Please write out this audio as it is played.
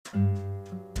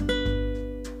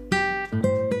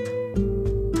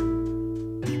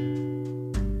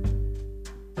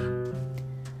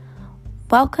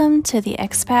Welcome to the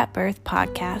Expat Birth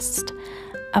Podcast,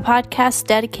 a podcast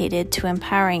dedicated to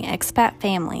empowering expat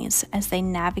families as they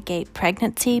navigate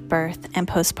pregnancy, birth, and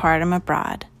postpartum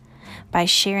abroad by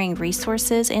sharing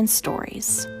resources and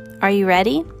stories. Are you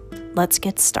ready? Let's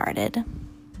get started.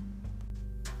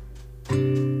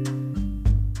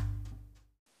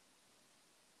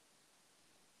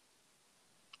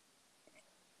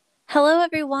 Hello,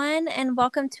 everyone, and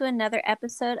welcome to another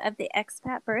episode of the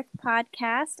Expat Birth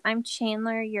Podcast. I'm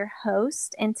Chandler, your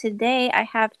host, and today I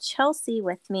have Chelsea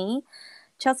with me.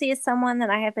 Chelsea is someone that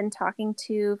I have been talking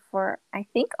to for, I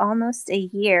think, almost a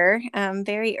year,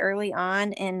 very early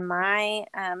on in my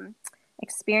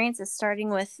experiences, starting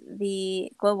with the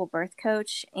Global Birth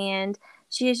Coach, and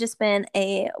she has just been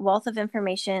a wealth of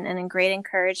information and a great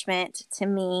encouragement to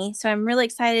me. So I'm really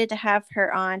excited to have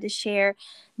her on to share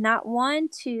not one,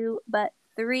 two, but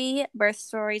three birth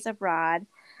stories abroad.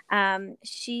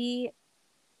 She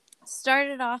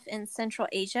started off in Central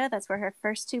Asia. That's where her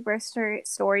first two birth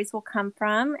stories will come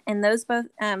from. And those both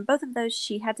of those,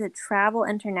 she had to travel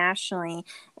internationally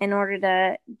in order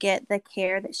to get the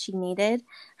care that she needed.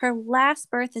 Her last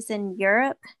birth is in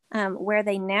Europe, where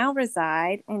they now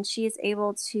reside, and she is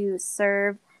able to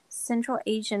serve Central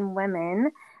Asian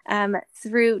women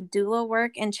through doula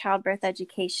work and childbirth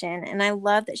education. And I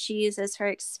love that she uses her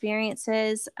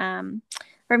experiences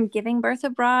from giving birth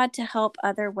abroad to help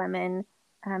other women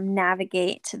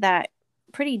navigate that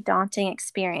pretty daunting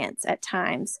experience at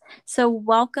times. So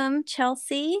welcome,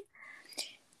 Chelsea.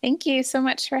 Thank you so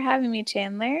much for having me,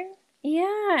 Chandler.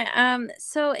 Yeah.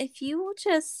 So if you will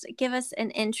just give us an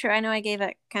intro, I know I gave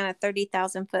a kind of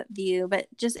 30,000 foot view, but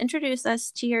just introduce us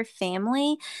to your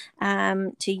family,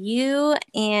 to you,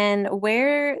 and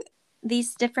where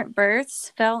these different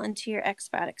births fell into your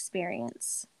expat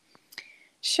experience.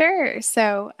 Sure.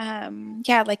 So,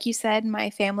 like you said, my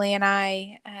family and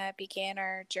I began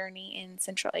our journey in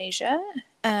Central Asia.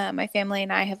 My family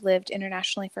and I have lived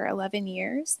internationally for 11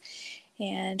 years,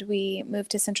 and we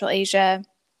moved to Central Asia.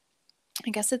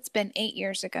 I guess it's been 8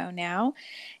 years ago now.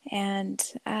 And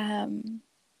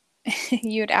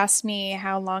you had asked me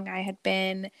how long I had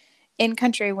been in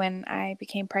country when I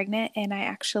became pregnant, and I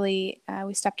actually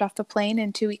we stepped off the plane,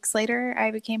 and 2 weeks later I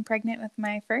became pregnant with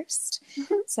my first.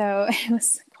 So it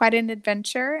was quite an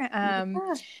adventure,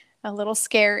 a little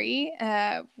scary.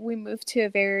 We moved to a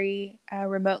very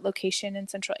remote location in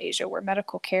Central Asia where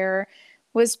medical care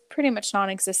was pretty much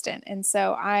non-existent, and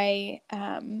so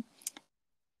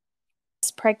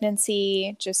this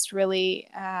pregnancy just really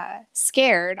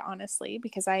scared, honestly,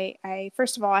 because I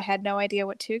first of all, I had no idea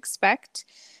what to expect.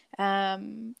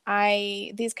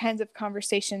 These kinds of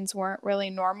conversations weren't really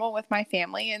normal with my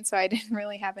family, and so I didn't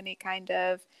really have any kind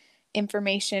of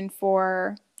information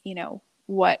for,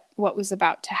 what was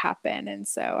about to happen. And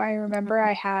so I remember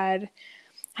I had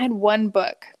one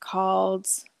book called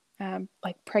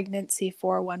like Pregnancy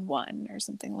 411 or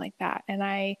something like that, and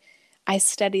I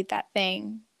studied that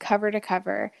thing cover to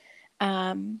cover.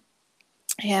 And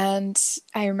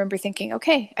I remember thinking,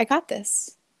 okay, I got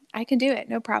this. I can do it.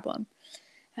 No problem.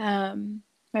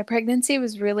 My pregnancy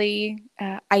was really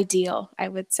ideal, I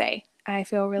would say. I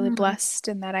feel really blessed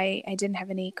in that I didn't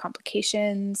have any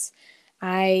complications.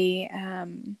 I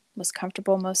was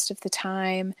comfortable most of the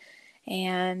time.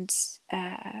 And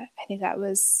I think that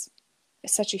was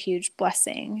such a huge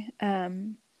blessing.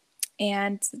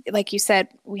 And like you said,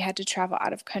 we had to travel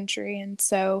out of country. And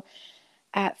so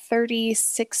at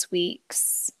 36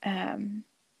 weeks,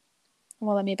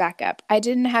 let me back up. I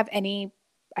didn't have any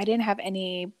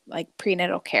like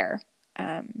prenatal care.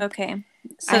 Okay.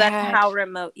 So that's how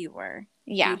remote you were.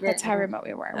 Yeah, that's how remote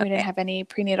we were. Okay. We didn't have any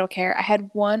prenatal care. I had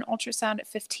one ultrasound at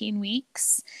 15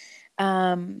 weeks,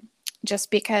 just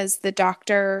because the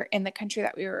doctor in the country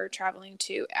that we were traveling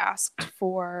to asked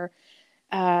for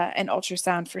an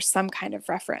ultrasound for some kind of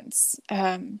reference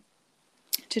to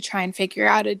try and figure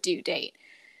out a due date.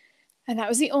 And that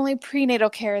was the only prenatal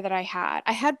care that I had.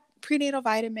 I had prenatal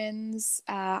vitamins.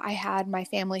 I had my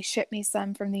family ship me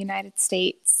some from the United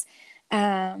States.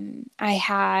 I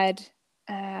had,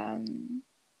 I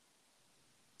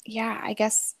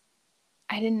guess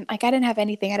I didn't have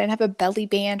anything. I didn't have a belly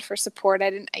band for support. I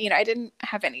didn't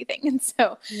have anything. And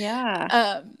so,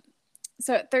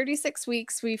 so at 36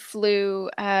 weeks, we flew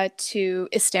to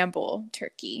Istanbul,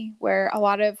 Turkey, where a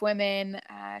lot of women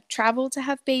travel to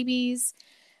have babies.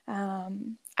 I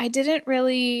didn't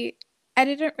really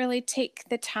take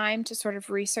the time to sort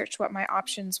of research what my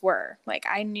options were. Like,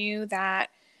 I knew that,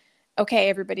 okay,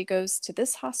 everybody goes to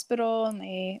this hospital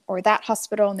or that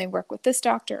hospital, and they work with this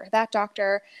doctor or that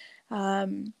doctor.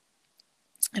 And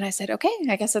I said, okay,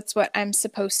 I guess that's what I'm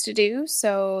supposed to do.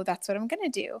 So that's what I'm going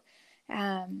to do.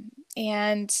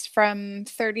 And from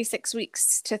 36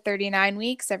 weeks to 39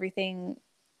 weeks, everything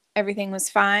was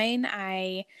fine.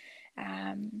 I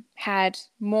had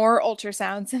more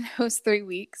ultrasounds in those 3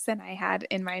 weeks than I had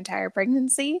in my entire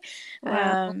pregnancy.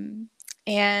 Wow.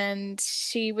 And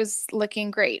she was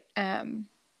looking great,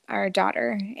 our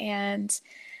daughter. And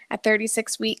at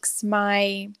 36 weeks,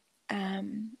 my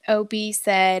OB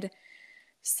said,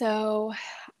 so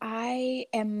I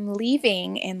am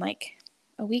leaving in like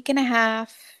a week and a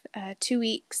half, 2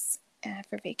 weeks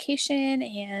for vacation.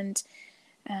 And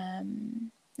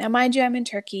now, mind you, I'm in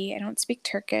Turkey. I don't speak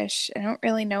Turkish. I don't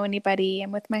really know anybody.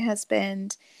 I'm with my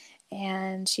husband,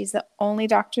 and she's the only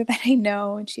doctor that I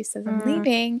know. And she says, I'm Mm,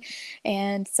 leaving.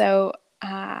 And so,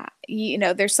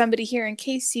 there's somebody here in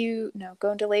case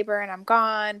go into labor and I'm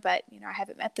gone, but, I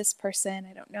haven't met this person.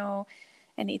 I don't know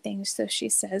anything. So she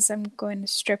says, I'm going to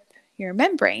sweep your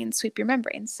membrane.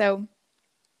 So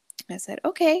I said,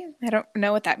 okay, I don't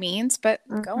know what that means, but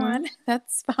go mm-hmm. on.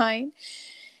 That's fine.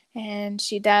 And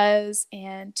she does.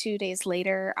 And 2 days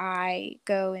later, I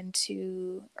go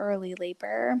into early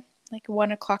labor, like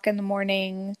 1 o'clock in the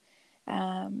morning.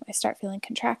 I start feeling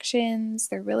contractions.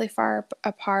 They're really far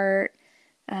apart.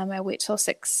 I wait till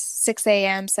 6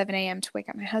 a.m., 7 a.m. to wake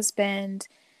up my husband.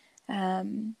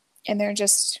 And they're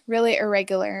just really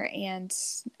irregular and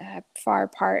far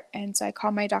apart. And so I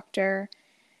call my doctor,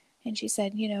 and she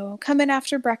said, come in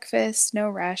after breakfast, no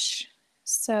rush.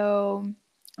 So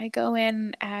I go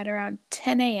in at around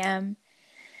 10 a.m.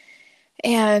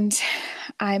 and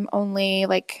I'm only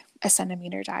like a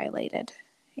centimeter dilated.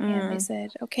 And they Mm,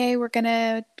 said, okay, we're going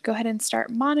to go ahead and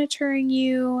start monitoring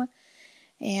you.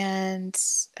 And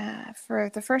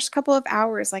for the first couple of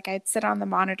hours, like I'd sit on the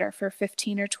monitor for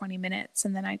 15 or 20 minutes,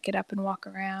 and then I'd get up and walk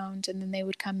around. And then they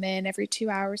would come in every 2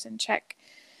 hours and check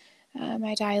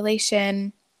my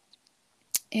dilation.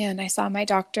 And I saw my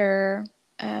doctor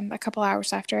a couple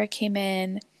hours after I came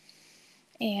in.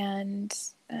 And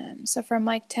so from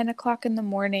like 10 o'clock in the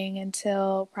morning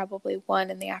until probably 1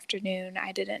 in the afternoon,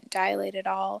 I didn't dilate at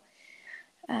all.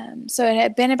 So it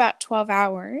had been about 12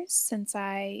 hours since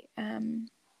I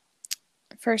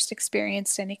first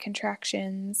experienced any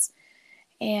contractions.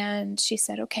 And she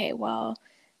said, okay, well,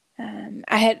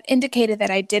 I had indicated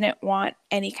that I didn't want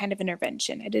any kind of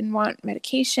intervention. I didn't want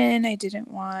medication. I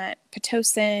didn't want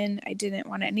Pitocin. I didn't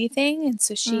want anything. And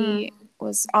so mm, she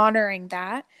was honoring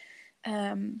that.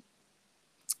 And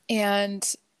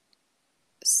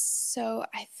so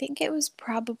I think it was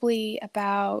probably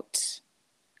about,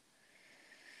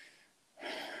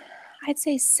 I'd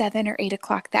say 7 or 8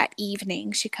 o'clock that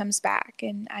evening. She comes back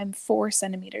and I'm 4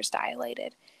 centimeters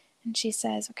dilated. And she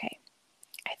says, okay,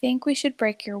 I think we should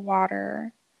break your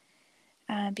water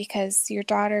because your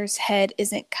daughter's head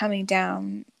isn't coming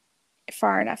down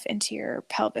far enough into your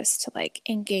pelvis to like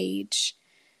engage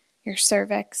your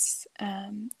cervix.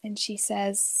 And she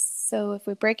says, so if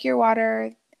we break your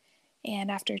water,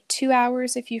 and after 2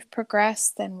 hours, if you've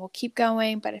progressed, then we'll keep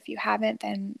going. But if you haven't,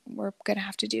 then we're going to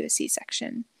have to do a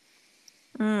C-section.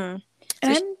 mm. So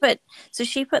And she put so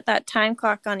she put that time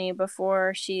clock on you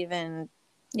before she even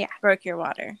yeah, broke your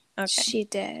water. Okay. she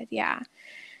did. Yeah.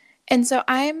 And so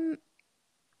I'm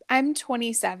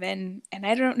 27 and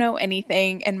I don't know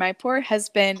anything. And my poor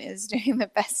husband is doing the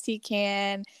best he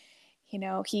can.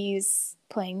 He's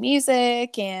playing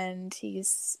music and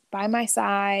he's by my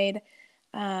side.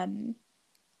 And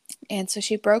so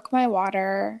she broke my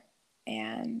water,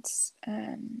 and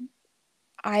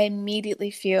I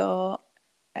immediately feel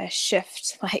a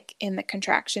shift like in the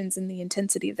contractions and the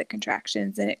intensity of the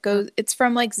contractions. And it's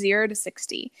from like 0 to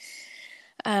 60.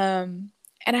 And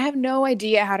I have no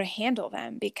idea how to handle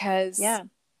them because, Yeah.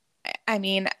 I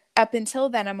mean, up until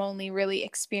then, I'm only really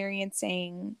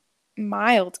experiencing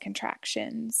mild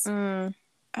contractions. Mm.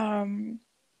 Um,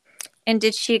 And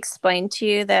did she explain to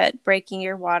you that breaking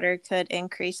your water could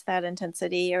increase that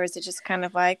intensity, or is it just kind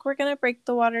of like, we're going to break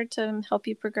the water to help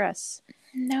you progress?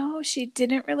 no, she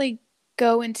didn't really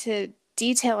go into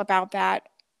detail about that.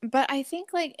 But I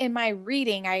think, like, in my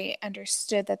reading, I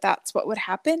understood that that's what would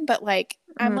happen. But, like,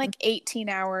 I'm Mm. like 18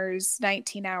 hours,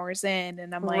 19 hours in,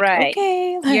 and I'm like, Right.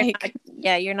 okay, You're not, like,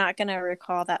 yeah, you're not going to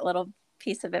recall that little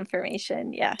piece of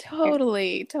information. Yeah.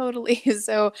 totally, totally.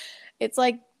 So it's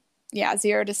like, yeah,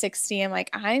 0 to 60.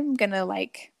 I'm gonna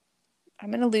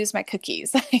lose my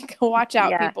cookies. Like, watch out,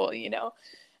 Yeah. people.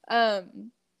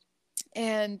 Um,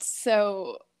 and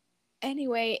so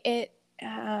anyway,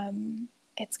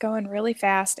 it's going really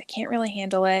fast. I can't really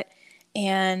handle it.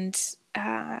 And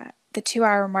the 2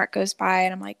 hour mark goes by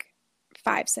and I'm like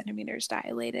 5 centimeters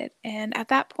dilated. And at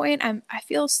that point I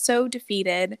feel so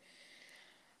defeated.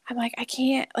 I'm like, I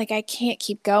can't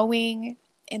keep going.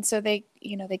 And so they,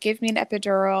 they give me an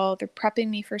epidural, they're prepping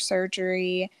me for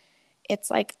surgery. It's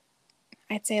like,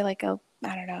 I'd say like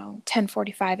I don't know,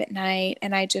 10:45 at night.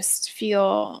 And I just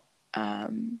feel,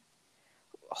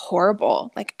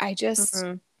 horrible. Like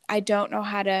Mm-hmm. I don't know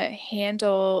how to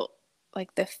handle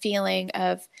like the feeling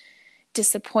of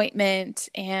disappointment,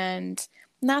 and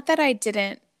not that I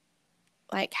didn't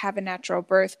like have a natural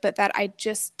birth, but that I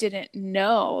just didn't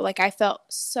know. Like I felt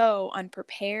so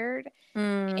unprepared.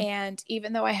 Mm-hmm. And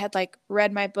even though I had like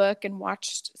read my book and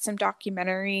watched some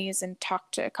documentaries and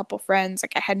talked to a couple friends,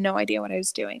 like I had no idea what I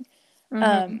was doing. Mm-hmm.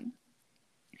 Um,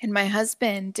 and my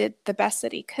husband did the best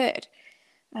that he could.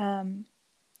 Um,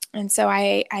 and so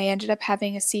I ended up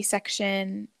having a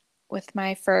C-section with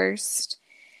my first.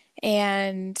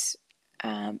 And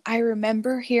I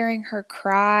remember hearing her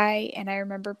cry, and I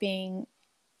remember being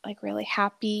like really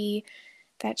happy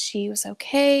that she was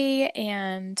okay.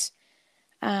 And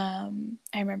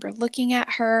I remember looking at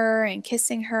her and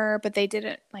kissing her, but they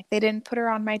didn't put her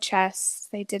on my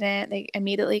chest. They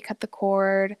immediately cut the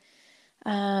cord.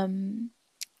 Um,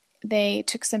 they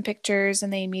took some pictures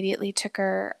and they immediately took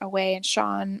her away. And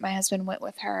Sean, my husband, went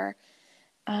with her.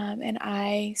 And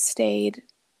I stayed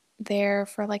there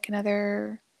for like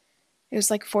it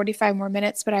was like 45 more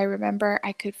minutes, but I remember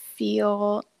I could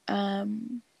feel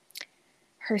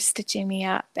her stitching me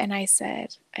up. And I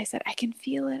can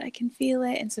feel it. I can feel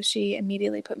it. And so she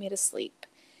immediately put me to sleep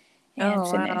and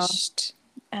Oh, wow. finished.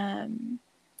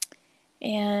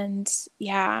 And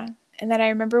yeah. And then I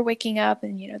remember waking up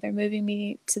and, they're moving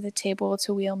me to the table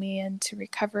to wheel me into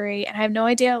recovery. And I have no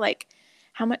idea like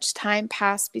how much time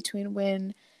passed between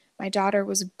when my daughter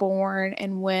was born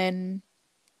and when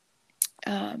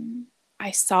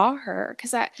I saw her.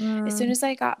 Because as soon Mm. as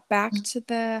I got back to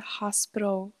the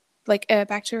hospital, like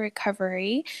back to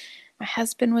recovery, my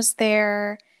husband was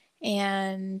there,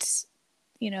 and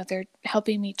they're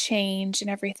helping me change and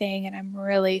everything, and I'm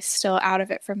really still out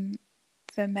of it from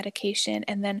the medication.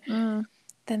 And Mm.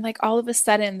 then like all of a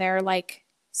sudden there are like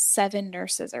 7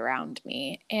 nurses around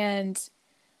me, and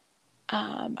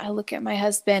I look at my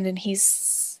husband, and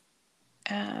he's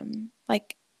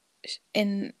like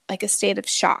in like a state of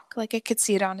shock. Like I could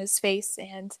see it on his face,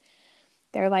 and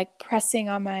they're like pressing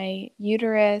on my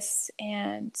uterus.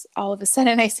 And all of a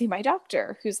sudden I see my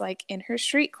doctor, who's like in her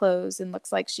street clothes and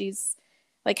looks like she's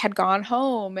like had gone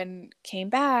home and came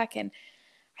back. And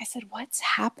I said, "What's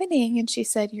happening?" And she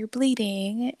said, "You're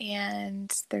bleeding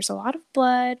and there's a lot of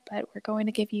blood, but we're going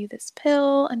to give you this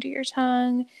pill under your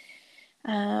tongue.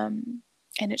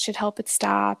 And it should help it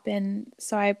stop." And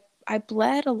so I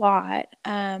bled a lot.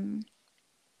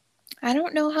 I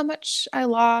don't know how much I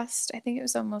lost. I think it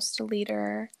was almost a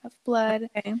liter of blood.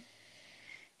 Okay.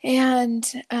 And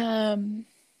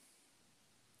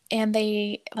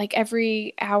they like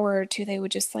every hour or two they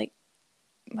would just like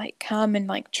come and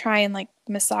like try and like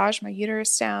massage my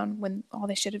uterus down, when all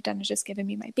they should have done is just given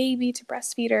me my baby to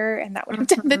breastfeed her, and that would have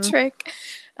done the Mm-hmm. trick.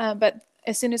 But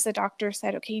as soon as the doctor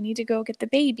said, "Okay, you need to go get the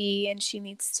baby and she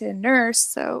needs to nurse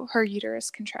so her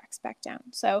uterus contracts back down."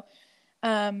 So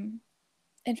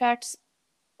in fact,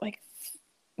 like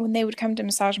when they would come to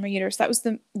massage my uterus, that was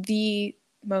the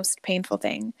most painful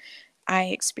thing I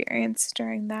experienced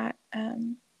during that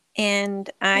And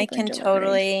I labor and can delivery.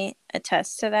 totally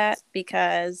attest to that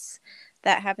because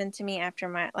that happened to me after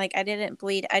like, I didn't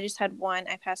bleed. I just had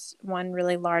I passed one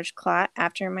really large clot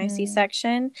after my Mm,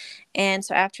 C-section. And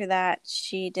so after that,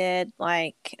 she did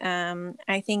like,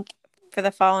 I think for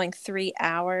the following 3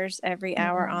 hours, every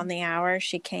hour on mm, the hour,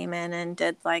 she came in and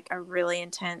did like a really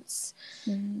intense,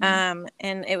 mm.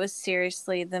 and it was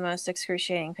seriously the most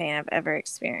excruciating pain I've ever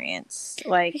experienced.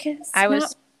 Like Because I not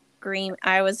was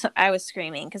I was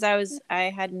screaming because I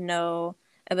had no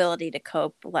ability to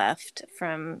cope left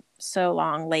from so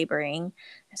long laboring.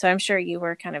 So I'm sure you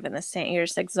were kind of in the same. You're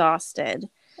just exhausted,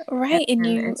 right, and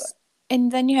it's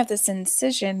and then you have this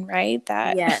incision, right?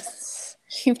 That yes,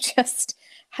 you've just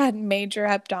had major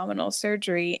abdominal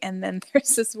surgery, and then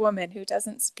there's this woman who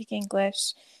doesn't speak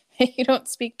English. You don't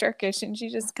speak Turkish, and she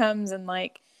just comes and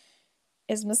like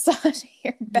is massaging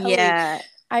your belly. yeah,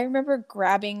 I remember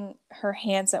grabbing her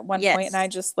hands at one point, and I yes.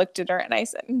 just looked at her and I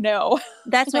said, "No."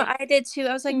 That's what Like, I did too.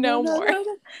 I was like, no, no no, more. no,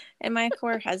 no. And my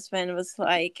poor husband was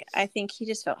like, I think he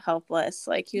just felt helpless.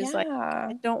 Like he was like, Yeah.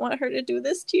 I don't want her to do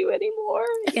this to you anymore.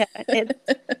 Yeah,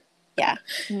 yeah,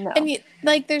 And no,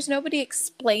 like there's nobody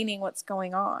explaining what's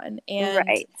going on. And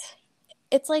right.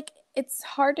 it's like it's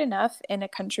hard enough in a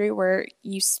country where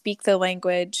you speak the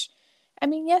language. I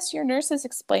mean, yes, your nurses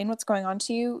explain what's going on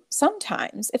to you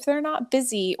sometimes if they're not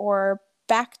busy or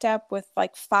backed up with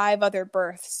like 5 other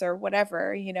births or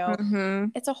whatever, you know, Mm-hmm.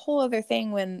 it's a whole other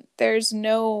thing when there's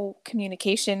no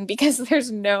communication because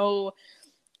there's no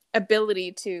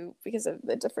ability to, because of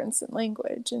the difference in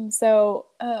language. And so,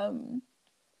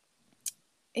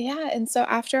 yeah. And so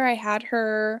after I had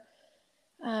her,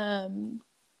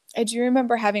 I do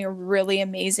remember having a really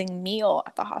amazing meal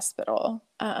at the hospital,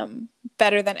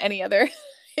 better than any other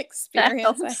That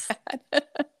experience I helps. had.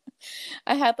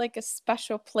 I had like a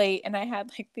special plate and I had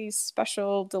like these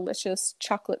special delicious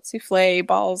chocolate souffle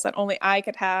balls that only I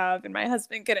could have and my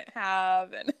husband couldn't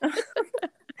have. And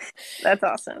That's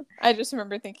awesome. I just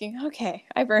remember thinking, okay,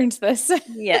 I've earned this.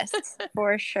 Yes,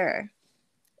 for sure.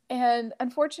 And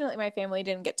unfortunately, my family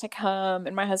didn't get to come,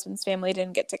 and my husband's family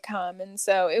didn't get to come. And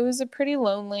so it was a pretty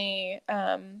lonely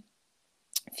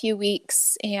few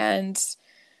weeks and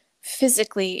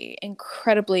physically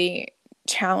incredibly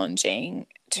challenging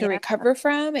to Yeah. recover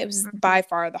from. It was Mhm. by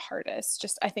far the hardest,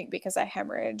 just I think because I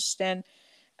hemorrhaged and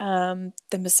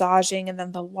the massaging and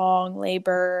then the long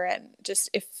labor, and just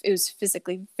if it was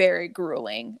physically very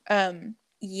grueling.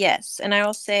 Yes. And I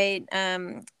will say,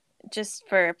 just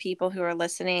for people who are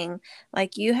listening,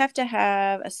 like you have to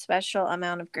have a special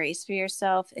amount of grace for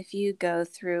yourself if you go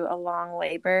through a long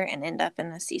labor and end up in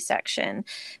a C-section,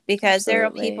 because there are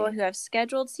people Absolutely. who have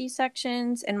scheduled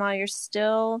C-sections, and while you're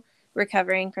still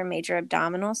recovering from major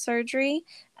abdominal surgery,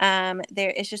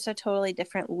 there is just a totally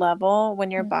different level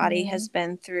when your body Mm-hmm. has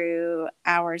been through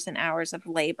hours and hours of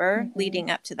labor Mm-hmm.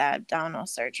 leading up to that abdominal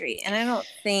surgery. And I don't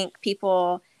think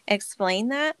people explain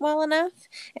that well enough.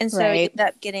 And so you Right. end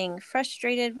up getting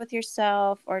frustrated with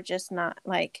yourself, or just not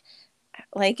like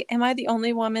am I the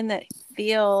only woman that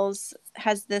feels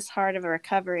has this hard of a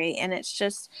recovery? And it's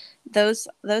just those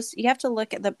you have to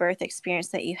look at the birth experience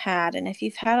that you had, and if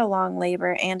you've had a long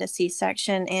labor and a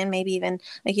C-section and maybe even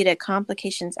like you did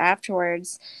complications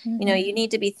afterwards, you know, you Mm-hmm.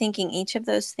 need to be thinking each of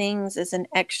those things is an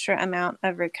extra amount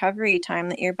of recovery time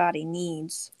that your body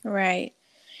needs. Right.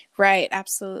 Right,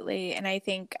 absolutely. And I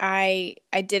think I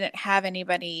didn't have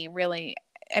anybody really.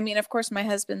 I mean, of course my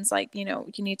husband's like, you know,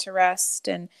 you need to rest,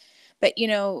 and but you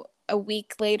know, a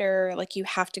week later like you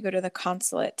have to go to the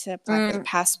consulate to apply for the Mm,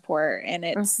 passport, and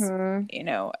it's, mm-hmm. you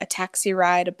know, a taxi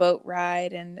ride, a boat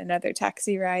ride, and another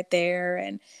taxi ride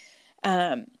there.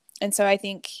 Um and so I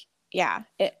think, yeah,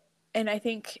 it, and I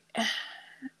think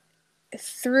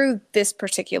through this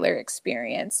particular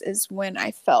experience is when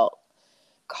I felt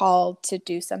called to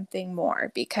do something more,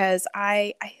 because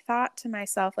I thought to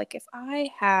myself, like, if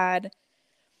I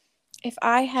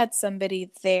had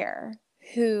somebody there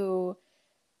who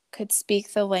could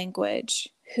speak the language,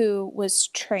 who was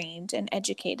trained and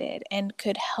educated and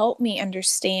could help me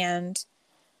understand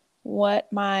what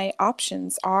my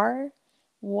options are,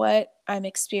 what I'm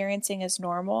experiencing as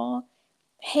normal.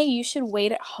 Hey, you should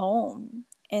wait at home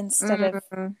instead of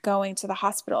Mm-hmm. going to the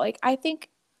hospital. Like,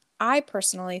 I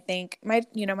personally think my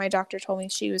doctor told me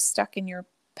she was stuck in your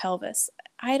pelvis.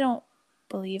 I don't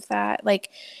believe that. Like,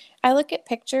 I look at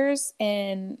pictures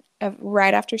and of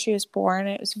right after she was born,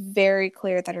 it was very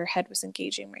clear that her head was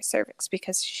engaging my cervix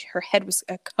because her head was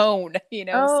a cone, you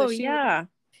know, so Oh yeah.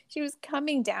 she was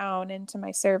coming down into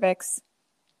my cervix.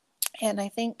 And I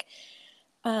think,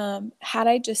 had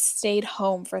I just stayed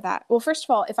home for that, well, first of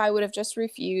all, if I would have just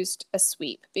refused a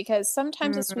sweep, because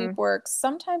sometimes a Mm-hmm. sweep works,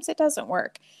 sometimes it doesn't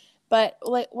work. But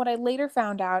like what I later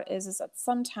found out is that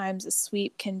sometimes a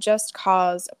sweep can just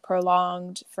cause a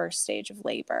prolonged first stage of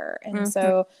labor. And Mm-hmm.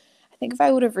 so I think if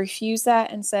I would have refused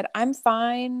that and said, I'm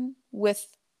fine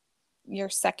with your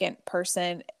second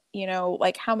person, you know,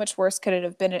 like how much worse could it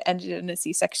have been? It ended in a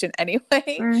C-section anyway.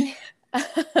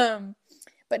 Mm-hmm. um,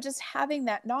 but just having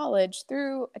that knowledge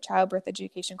through a childbirth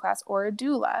education class or a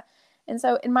doula. And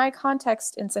so, in my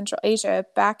context in Central Asia,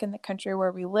 back in the country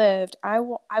where we lived, I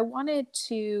wanted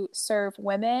to serve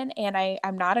women, and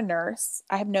I'm not a nurse.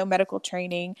 I have no medical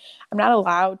training. I'm not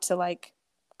allowed to like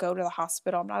go to the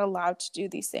hospital. I'm not allowed to do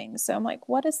these things. So I'm like,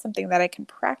 what is something that I can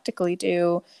practically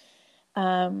do?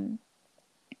 Um,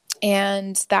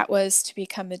 and that was to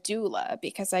become a doula,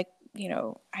 because I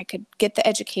could get the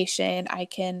education, I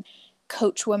can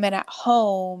coach women at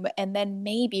home, and then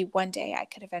maybe one day I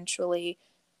could eventually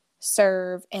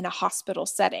serve in a hospital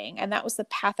setting. And that was the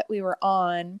path that we were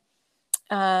on.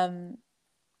 um,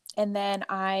 and then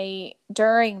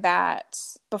during that,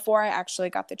 before I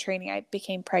actually got the training, I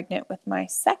became pregnant with my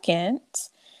second.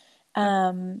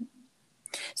 um,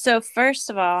 So first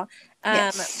of all, um,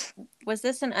 yes. was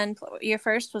this your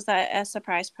first? Was that a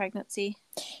surprise pregnancy?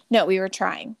 No, we were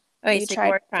trying. Oh, We so you tried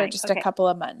were for trying. just a Okay. couple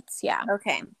of months. Yeah.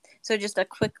 Okay. So just a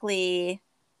quickly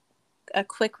a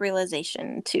quick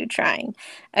realization to trying.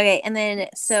 Okay, and then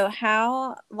so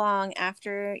how long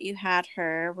after you had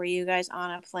her were you guys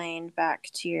on a plane back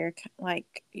to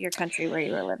your country where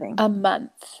you were living? A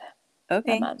month. A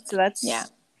Okay, so month. Yeah. that's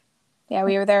Yeah,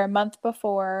 we were there a month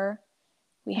before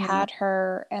we mm, had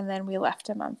her, and then we left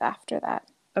a month after that.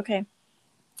 okay.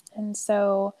 And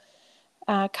so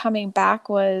coming back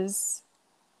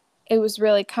it was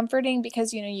really comforting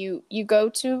because, you know, you go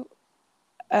to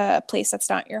a place that's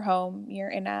not your home. You're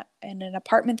in an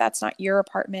apartment that's not your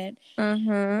apartment, a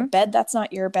Mm-hmm. bed that's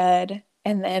not your bed,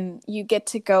 and then you get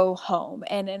to go home.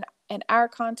 And in our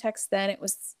context, then it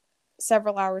was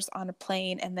several hours on a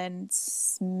plane, and then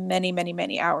many, many,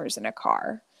 many hours in a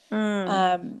car. Mm,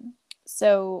 Um,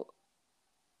 so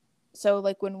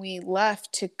like when we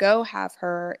left to go have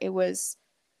her, it was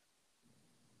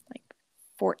like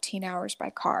 14 hours by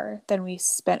car. Then we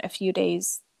spent a few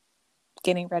days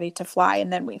getting ready to fly,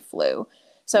 and then we flew.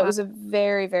 So it wow. was a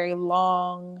very, very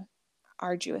long,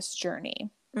 arduous journey.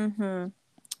 Mm-hmm.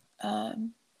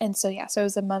 And so, yeah, so it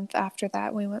was a month after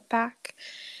that we went back.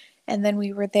 And then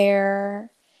we were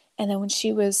there. And then when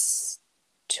she was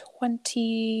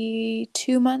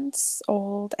 22 months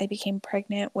old, I became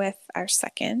pregnant with our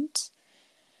second.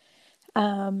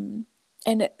 And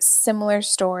similar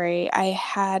story. I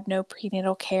had no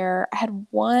prenatal care. I had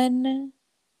one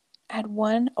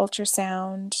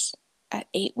ultrasound at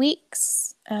 8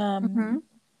 weeks. Mm-hmm.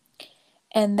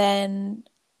 And then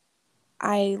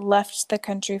I left the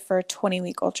country for a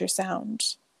 20-week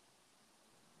ultrasound.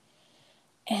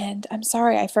 And I'm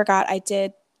sorry, I forgot I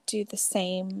did do the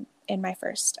same in my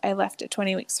first. I left at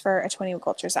 20 weeks for a 20-week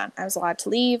ultrasound. I was allowed to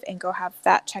leave and go have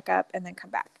that checkup and then come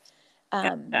back.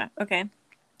 Gotcha. Okay.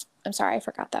 I'm sorry, I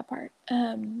forgot that part.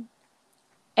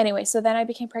 Anyway, so then I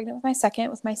became pregnant with my second,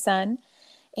 with my son.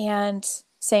 And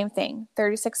same thing,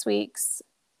 36 weeks,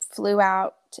 flew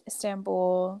out to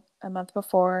Istanbul a month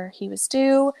before he was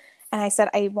due. And I said,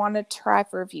 I want to try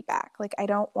for a VBAC. Like, I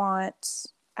don't want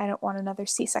another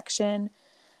C-section.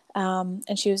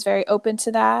 And she was very open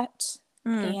to that.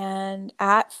 Mm. And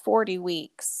at 40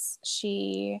 weeks,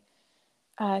 she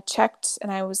checked,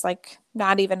 and I was like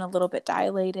not even a little bit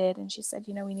dilated. And she said,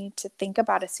 you know, we need to think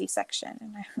about a C-section.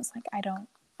 And I was like, I don't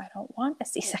want a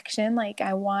C-section. Like,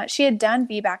 she had done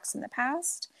VBACs in the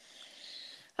past.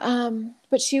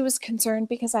 But she was concerned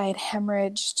because I had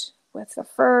hemorrhaged with the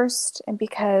first, and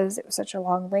because it was such a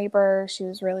long labor, she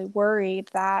was really worried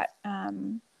that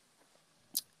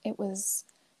it was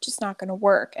just not going to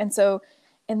work. And so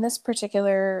in this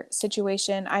particular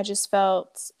situation, I just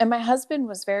felt, and my husband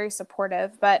was very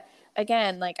supportive, but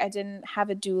again, like, I didn't have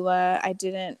a doula.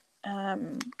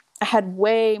 I had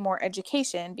way more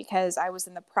education because I was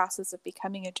in the process of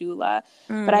becoming a doula,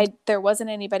 Mm. but there wasn't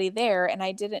anybody there, and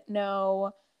I didn't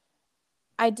know,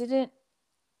 I didn't,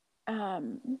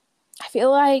 I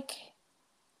feel like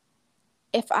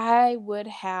if I would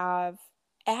have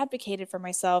advocated for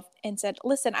myself and said,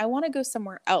 listen, I want to go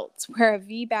somewhere else where a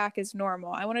VBAC is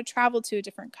normal. I want to travel to a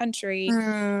different country.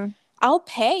 Mm. I'll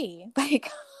pay. Like,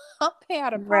 I'll pay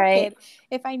out of Right. pocket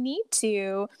if I need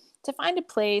to find a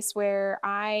place where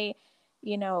I,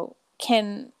 you know,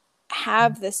 can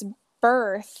have this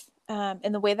birth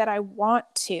in the way that I want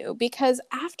to. Because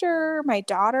after my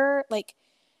daughter, like,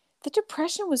 the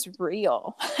depression was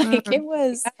real. Like,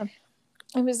 Mm. Yeah.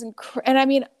 and I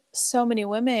mean, so many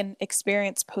women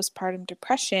experience postpartum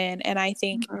depression, and I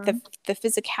think Mm-hmm. the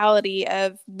physicality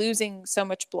of losing so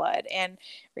much blood and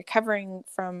recovering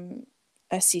from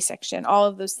a C-section, all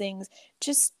of those things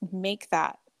just make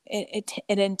that it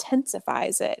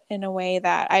intensifies it in a way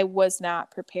that I was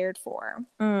not prepared for.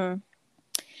 Mm.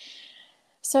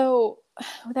 So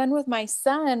then with my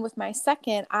son, with my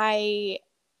second, I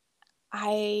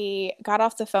got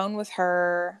off the phone with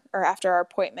her, or after our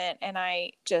appointment, and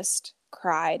I just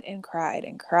cried and cried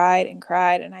and cried and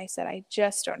cried. And I said, I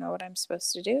just don't know what I'm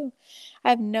supposed to do. I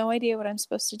have no idea what I'm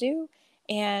supposed to do.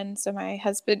 And so my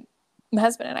husband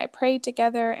and I prayed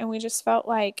together, and we just felt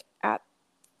like at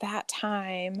that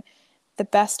time, the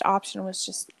best option was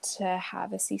just to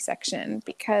have a C-section,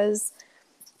 because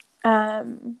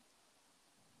um,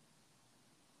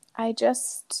 I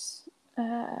just,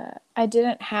 I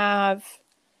didn't have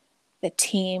the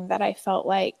team that I felt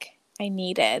like I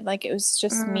needed. Like, it was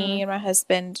just me Mm. and my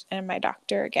husband and my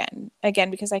doctor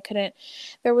because I couldn't,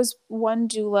 there was one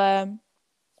doula,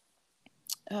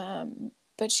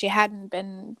 but she hadn't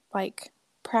been like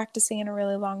practicing in a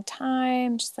really long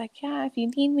time. Just like, yeah, if you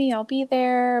need me, I'll be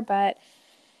there. But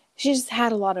she just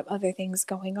had a lot of other things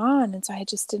going on. And so I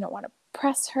just didn't want to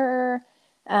press her.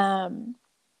 And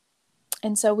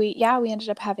so we ended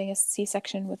up having a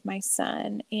C-section with my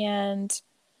son. And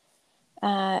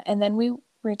And then we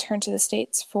returned to the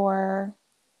States for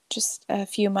just a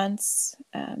few months,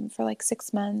 for like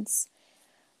 6 months.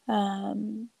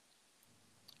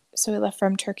 So we left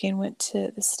from Turkey and went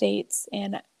to the States.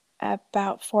 And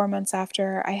about 4 months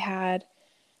after, I had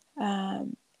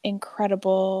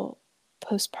incredible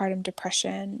postpartum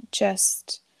depression,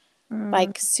 just Mm.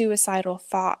 like suicidal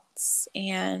thoughts,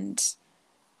 and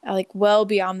like well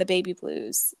beyond the baby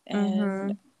blues. And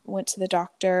Mm-hmm. went to the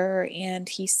doctor, and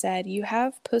he said, "You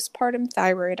have postpartum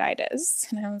thyroiditis."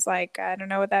 And I was like, "I don't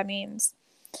know what that means."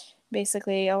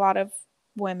 Basically, a lot of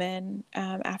women,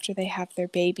 after they have their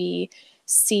baby,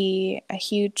 see a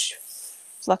huge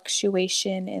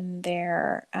fluctuation in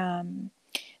their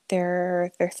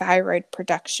thyroid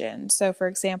production. So, for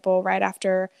example, right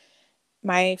after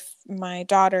my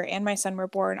daughter and my son were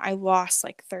born, I lost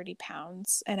like 30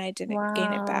 pounds, and I didn't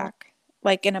gain it Wow. back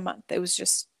like in a month. It was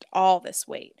just all this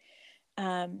weight.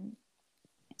 Um,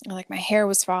 like my hair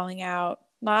was falling out,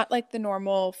 not like the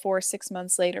normal 4 6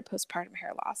 months later postpartum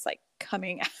hair loss, like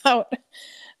coming out.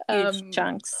 Huge um,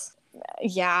 chunks.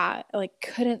 yeah, like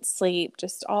couldn't sleep,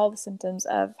 just all the symptoms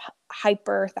of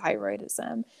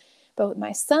hyperthyroidism. But with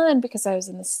my son, because I was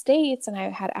in the States and I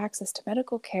had access to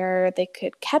medical care, they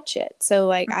could catch it. So,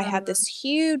 like, I had Mm. this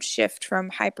huge shift from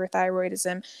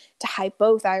hyperthyroidism to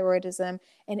hypothyroidism.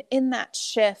 And in that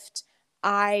shift,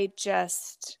 I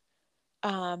just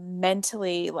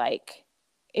mentally, like,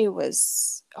 it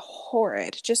was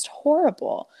horrid, just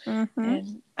horrible. Mm-hmm.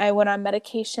 And I went on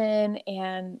medication,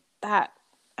 and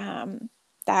um,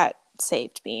 that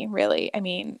saved me, really. I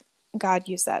mean, God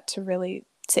used that to really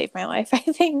save my life, I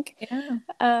think. Yeah.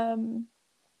 Um,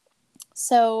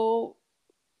 so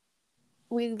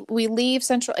we leave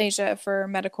Central Asia for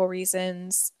medical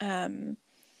reasons,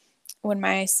 when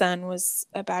my son was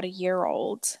about a year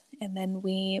old, and then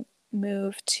we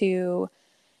moved to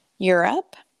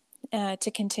Europe,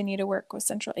 to continue to work with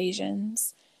Central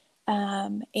Asians.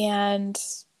 And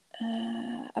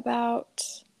about,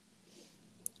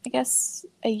 I guess,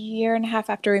 a year and a half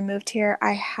after we moved here,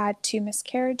 I had two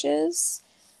miscarriages,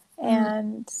 Mm.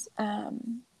 and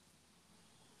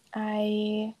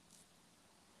I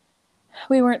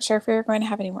we weren't sure if we were going to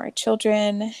have any more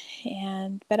children.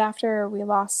 But after we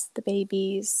lost the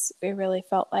babies, we really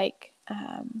felt like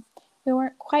we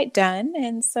weren't quite done,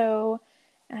 and so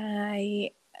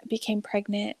I became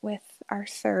pregnant with our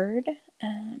third,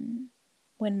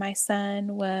 when my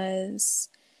son was,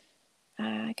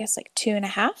 I guess, like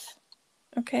 2.5.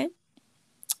 Okay.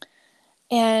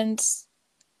 And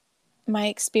my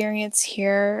experience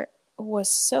here was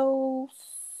so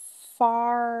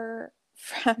far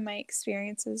from my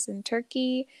experiences in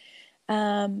Turkey.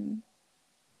 Um,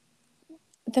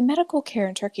 the medical care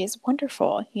in Turkey is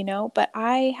wonderful, but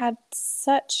I had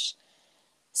such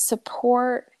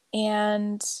support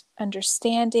and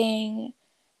understanding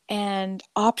and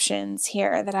options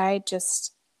here that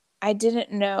I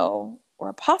didn't know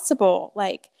were possible.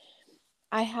 Like,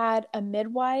 I had a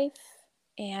midwife,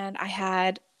 and I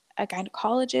had a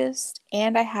gynecologist,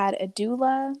 and I had a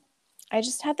doula. I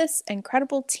just had this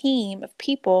incredible team of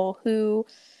people who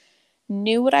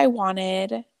knew what I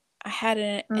wanted. I had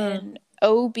Mm. an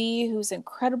OB who's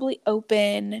incredibly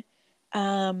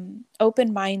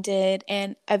open-minded,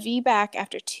 and a VBAC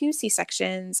after two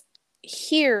C-sections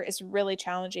here is really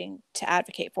challenging to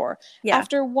advocate for. Yeah.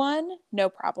 After one, no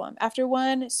problem. After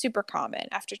one, super common.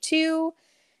 After two,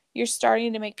 you're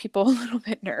starting to make people a little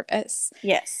bit nervous.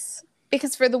 Yes.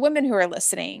 Because for the women who are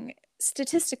listening,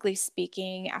 statistically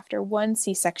speaking, after one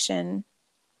C-section,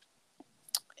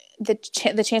 the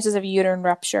chances of uterine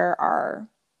rupture are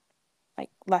like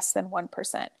less than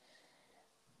 1%.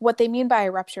 What they mean by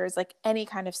a rupture is like any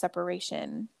kind of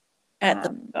separation, At the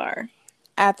um, scar.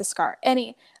 at the scar.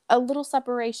 A little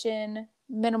separation,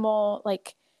 minimal,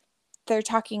 like they're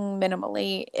talking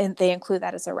minimally, and they include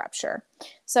that as a rupture.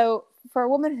 So for a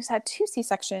woman who's had two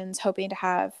C-sections, hoping to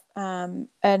have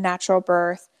a natural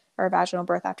birth or a vaginal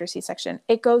birth after C-section,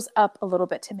 it goes up a little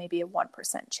bit to maybe a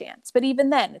 1% chance. But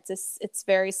even then, it's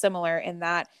very similar in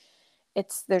that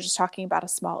they're just talking about a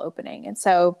small opening. And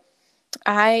so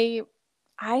I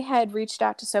I had reached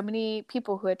out to so many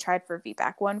people who had tried for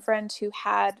VBAC. One friend who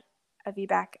had a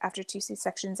VBAC after two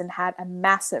C-sections and had a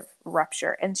massive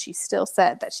rupture, and she still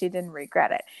said that she didn't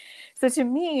regret it. So to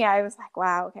me, I was like,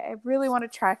 wow, okay, I really want to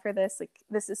try for this. Like,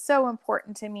 this is so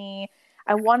important to me.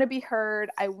 I want to be heard.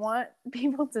 I want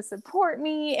people to support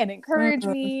me and encourage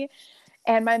Mm. me.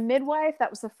 And my midwife,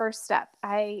 that was the first step.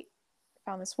 I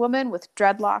found this woman with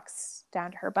dreadlocks down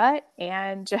to her butt,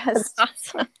 and That's just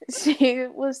awesome. she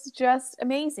was just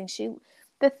amazing.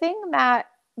 The thing that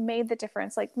made the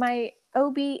difference, like my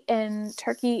OB in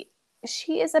Turkey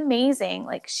she is amazing.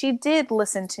 Like, she did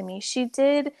listen to me. She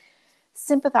did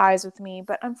sympathize with me,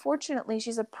 but unfortunately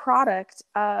she's a product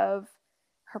of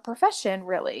her profession,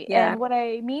 really. Yeah. And what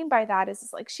I mean by that is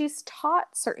like, she's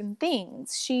taught certain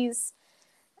things. She's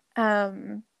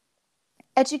um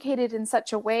educated in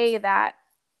such a way that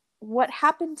what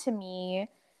happened to me,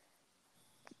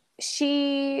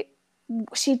 she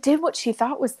she did what she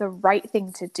thought was the right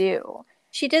thing to do.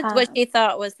 She did what she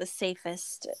thought was the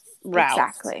safest route.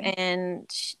 Exactly. And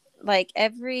like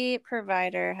every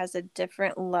provider has a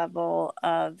different level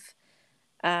of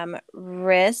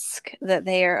risk that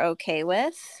they are okay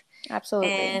with.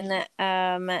 Absolutely.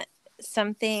 And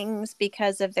some things,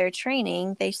 because of their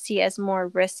training, they see as more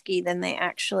risky than they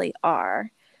actually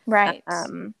are. Right.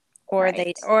 Or they,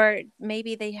 Right. or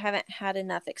maybe they haven't had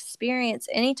enough experience.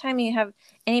 Anytime you have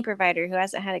any provider who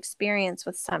hasn't had experience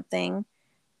with something,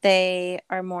 they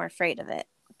are more afraid of it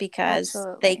because they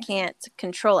Absolutely. can't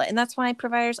control it. And that's why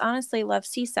providers honestly love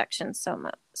C-sections so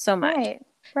much, Right.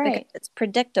 because Right. it's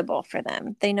predictable for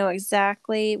them. They know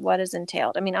exactly what is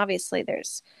entailed. I mean, obviously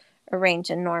there's a range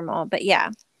in normal, but yeah,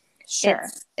 Sure.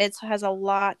 it has a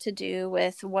lot to do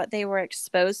with what they were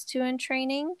exposed to in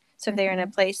training. So if they're in a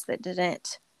place that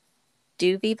didn't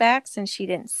do VBACs and she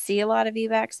didn't see a lot of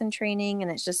VBACs in training,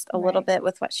 and it's just a little Right. bit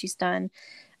with what she's done.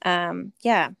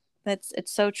 Yeah,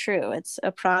 it's so true. It's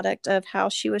a product of how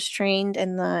she was trained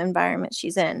in the environment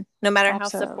she's in, no matter how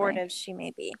Absolutely. supportive she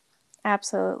may be.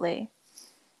 Absolutely.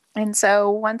 And so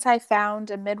once I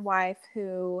found a midwife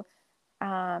who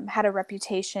had a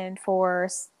reputation for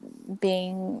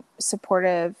being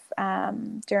supportive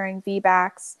during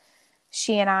VBACs,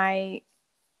 she and I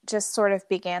just sort of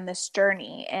began this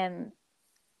journey. And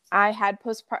I had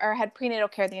had prenatal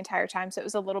care the entire time, so it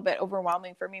was a little bit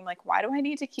overwhelming for me. I'm like, why do I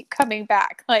need to keep coming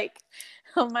back? Like,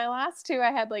 on my last two,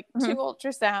 I had like Mhm. 2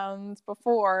 ultrasounds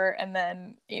before, and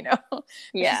then but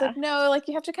she's Yeah. like, no, like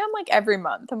you have to come like every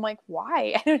month. I'm like,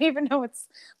 why? I don't even know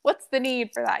what's the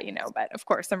need for that, But of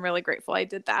course, I'm really grateful I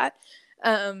did that.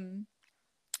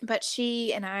 But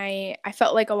she and I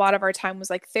felt like a lot of our time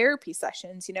was like therapy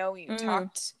sessions. We Mm.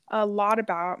 talked a lot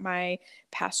about my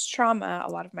past trauma, a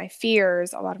lot of my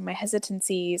fears, a lot of my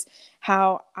hesitancies,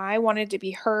 how I wanted to be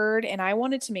heard and I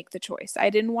wanted to make the choice. I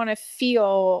didn't want to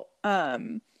feel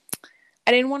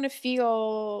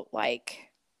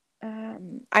like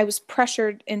I was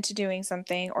pressured into doing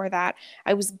something, or that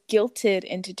I was guilted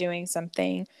into doing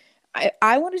something.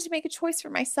 I wanted to make a choice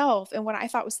for myself and what I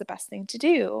thought was the best thing to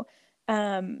do.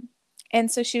 Um,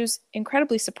 and so she was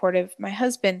incredibly supportive. My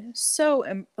husband, so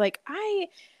like I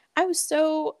was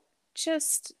so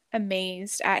just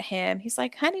amazed at him. He's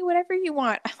like, honey, whatever you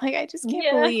want. I'm like, I just can't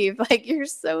Yeah. believe like you're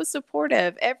so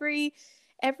supportive. Every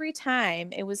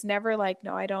time it was never like,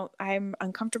 no, I don't, I'm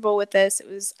uncomfortable with this. It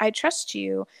was, I trust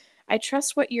you. I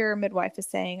trust what your midwife is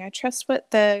saying. I trust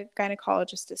what the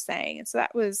gynecologist is saying. And so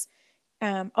that was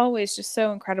always just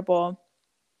so incredible.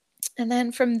 And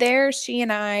then from there,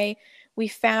 we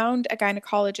found a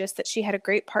gynecologist that she had a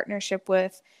great partnership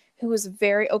with, who was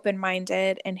very open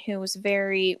minded and who was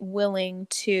very willing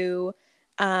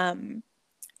um,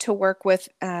 to work with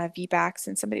VBACs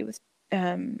and somebody with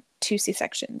 2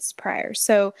 C-sections prior.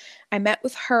 So I met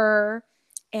with her,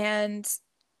 and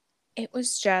it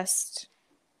was just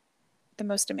the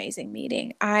most amazing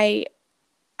meeting. I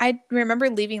remember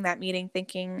leaving that meeting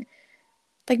thinking,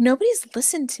 like, nobody's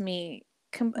listened to me.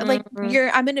 Like,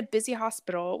 Mm-hmm. I'm in a busy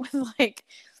hospital with like,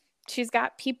 she's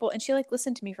got people, and she like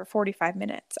listened to me for 45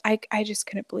 minutes. I just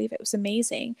couldn't believe it. It was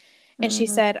amazing. And she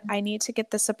said, Mm-hmm. I need to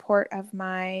get the support of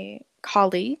my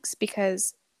colleagues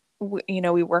because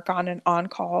we work on an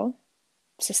on-call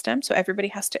system, so everybody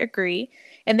has to agree.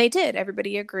 And they did.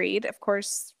 Everybody agreed. Of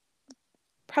course,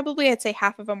 probably I'd say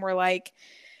half of them were like,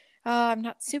 I'm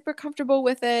not super comfortable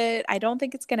with it. I don't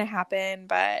think it's going to happen,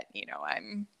 but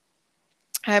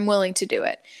I'm willing to do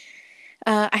it.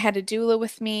 I had a doula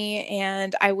with me,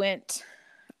 and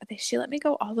she let me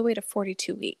go all the way to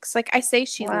 42 weeks. Like, I say,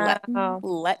 she Wow.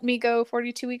 let me go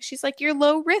 42 weeks. She's like, you're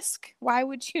low risk. Why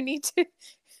would you need to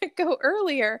go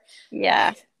earlier?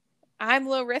 Yeah. I'm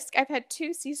low risk. I've had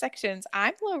 2 C-sections.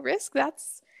 I'm low risk.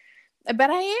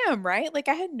 But I am, right? Like,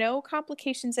 I had no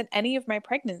complications in any of my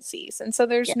pregnancies. And so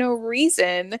there's Yeah. no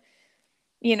reason,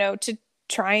 to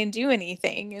try and do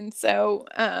anything. And so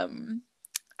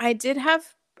I did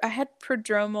have I had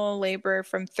prodromal labor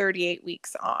from 38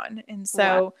 weeks on. And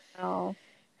so Wow.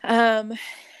 um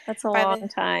That's a by long the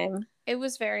time. it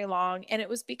was very long, and it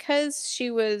was because she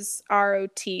was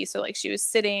ROT, so like she was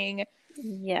sitting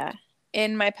Yeah.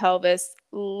 in my pelvis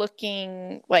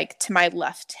looking like to my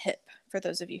left hip, for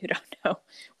those of you who don't know,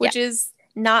 Yeah. which is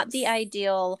Not the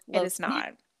ideal it is location.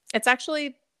 not. It's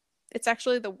actually it's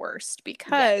actually the worst Yeah.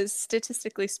 because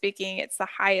statistically speaking, it's the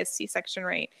highest C-section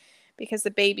rate because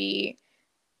the baby,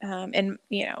 and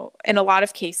in a lot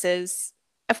of cases,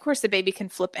 of course, the baby can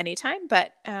flip anytime,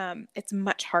 but it's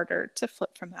much harder to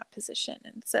flip from that position.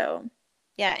 And so,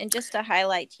 Yeah, and just to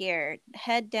highlight here,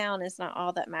 head down is not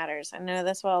all that matters. I know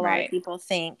that's what a lot of right. people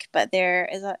think, but there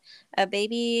is a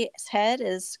baby's head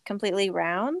is completely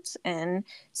round. And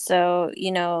so,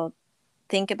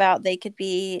 think about they could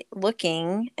be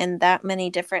looking in that many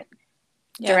different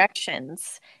Yeah.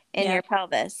 directions in Yeah. your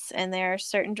pelvis. And there are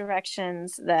certain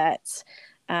directions that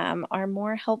are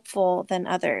more helpful than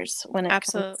others when it comes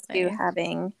to Absolutely.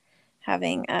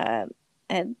 having a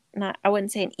not, I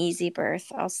wouldn't say an easy birth.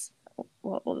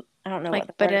 Well, I don't know what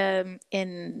the But word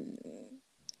in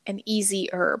an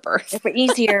easier birth. for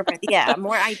easier, but yeah,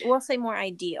 we'll say more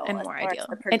ideal And as more far as the ideal,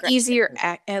 progression.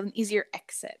 an easier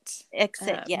exit.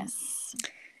 Exit, Um, yes.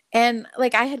 and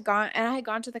like I had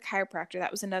gone to the chiropractor.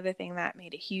 That was another thing that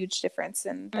made a huge difference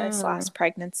in this Mm, last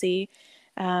pregnancy.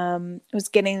 Was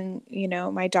getting,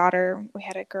 my daughter, we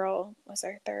had a girl, was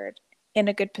our third, in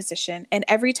a good position. And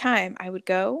every time I would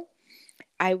go,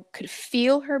 I could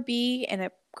feel her be in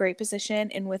a great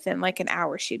position. And within like an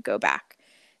hour, she'd go back.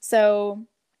 So,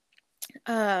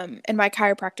 and my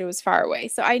chiropractor was far away.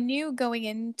 So I knew going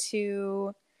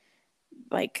into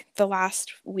like the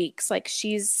last weeks, like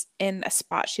she's in a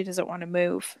spot she doesn't want to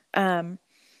move.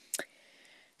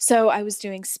 So I was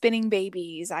doing spinning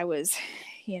babies. I was,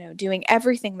 doing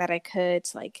everything that I could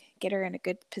to like get her in a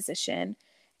good position.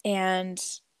 And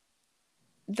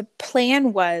the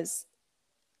plan was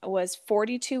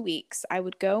 42 weeks. I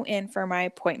would go in for my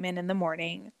appointment in the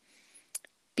morning,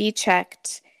 be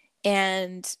checked,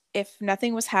 and if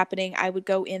nothing was happening, I would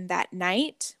go in that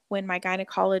night when my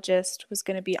gynecologist was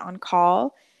going to be on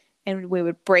call, and we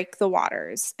would break the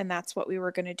waters, and that's what we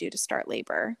were going to do to start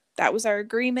labor. That was our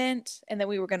agreement, and then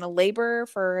we were going to labor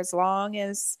for as long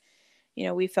as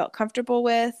we felt comfortable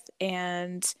with,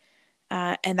 and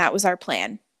that was our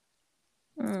plan.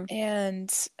 mm,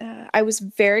 And I was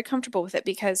very comfortable with it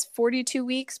because 42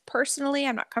 weeks, personally,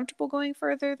 I'm not comfortable going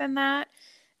further than that.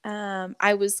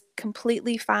 I was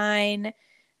completely fine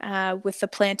with the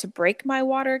plan to break my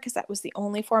water because that was the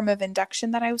only form of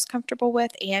induction that I was comfortable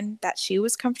with and that she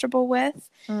was comfortable with.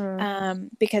 mm,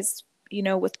 Because,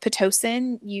 with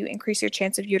Pitocin, you increase your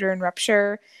chance of uterine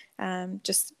rupture.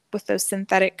 Just with those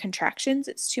synthetic contractions,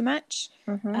 it's too much.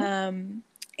 mm-hmm.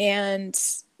 And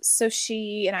so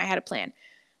she and I had a plan.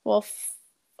 Well,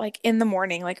 like in the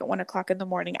morning, like at 1 o'clock in the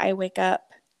morning, I wake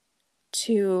up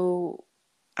to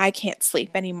I can't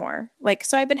sleep anymore. Like,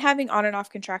 so I've been having on and off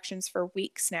contractions for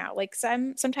weeks now. Like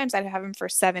sometimes I'd have them for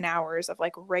 7 hours of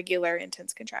like regular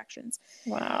intense contractions.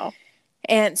 Wow.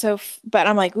 And so, but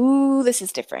I'm like, ooh, this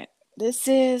is different. This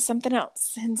is something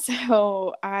else. And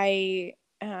so I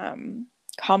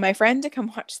call my friend to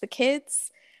come watch the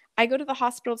kids. I go to the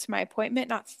hospital to my appointment,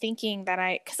 not thinking that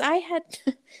because I had,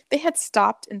 they had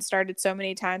stopped and started so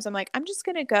many times. I'm like, I'm just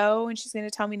going to go and she's going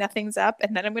to tell me nothing's up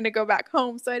and then I'm going to go back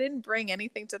home. So I didn't bring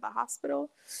anything to the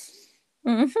hospital.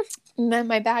 Mm. And then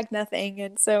my bag, nothing.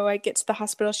 And so I get to the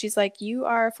hospital. She's like, you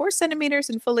are 4 centimeters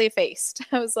and fully effaced.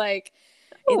 I was like,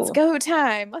 it's Oh, go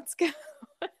time. Let's go.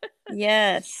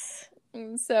 yes.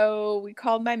 And so we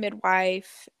called my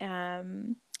midwife,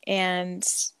 and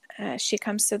she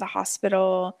comes to the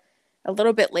hospital a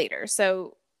little bit later.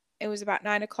 So it was about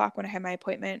 9 o'clock when I had my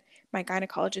appointment. My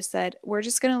gynecologist said, we're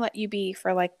just going to let you be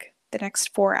for like the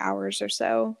next 4 hours or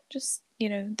so. Just,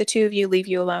 the two of you, leave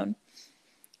you alone.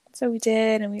 So we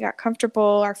did, and we got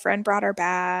comfortable. Our friend brought our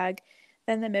bag.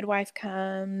 Then the midwife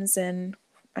comes, and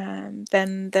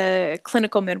then the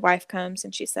clinical midwife comes,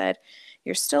 and she said,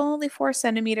 you're still only 4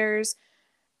 centimeters.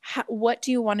 What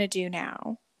do you want to do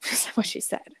now? That's what she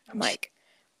said. I'm like,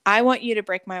 I want you to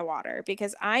break my water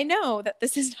because I know that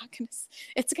this is not going to,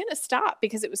 it's going to stop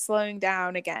because it was slowing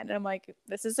down again. And I'm like,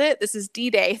 this is it. This is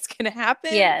D-Day. It's going to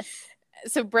happen. Yes.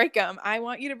 So break them. I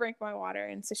want you to break my water.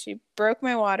 And so she broke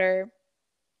my water,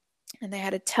 and they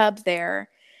had a tub there.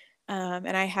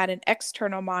 And I had an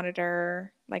external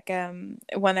monitor, like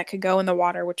one that could go in the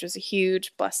water, which was a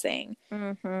huge blessing,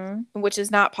 Mm-hmm. which is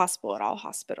not possible at all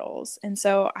hospitals. And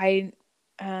so I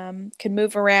could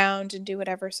move around and do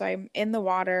whatever. So I'm in the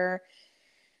water,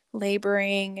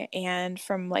 laboring, and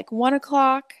from like 1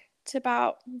 o'clock to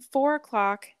about 4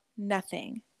 o'clock,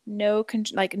 nothing, no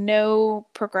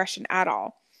progression at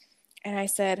all. And I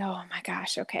said, oh my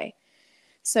gosh, okay.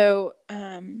 So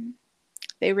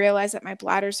they realize that my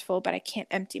bladder's full, but I can't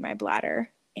empty my bladder.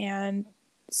 And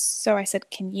so I said,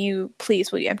 will you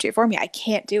empty it for me? I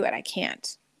can't do it. I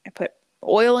can't. I put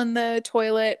oil in the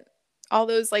toilet, all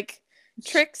those like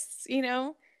tricks,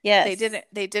 Yes.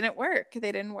 They didn't work.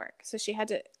 They didn't work. So she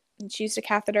used a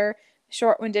catheter. The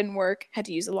short one didn't work, had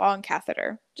to use a long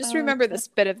catheter. Just Oh, remember no. this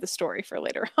bit of the story for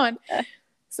later on.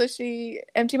 So she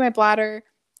emptied my bladder,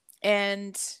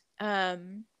 and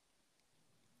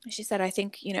she said, I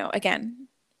think, again,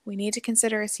 we need to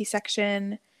consider a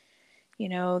C-section.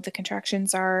 The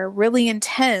contractions are really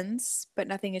intense, but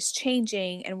nothing is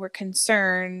changing, and we're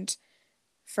concerned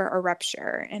for a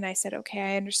rupture. And I said, okay,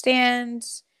 I understand.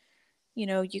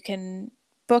 You can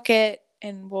book it,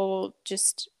 and we'll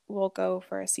go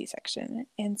for a C-section.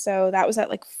 And so that was at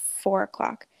like 4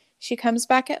 o'clock. She comes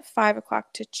back at 5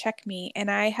 o'clock to check me, and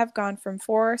I have gone from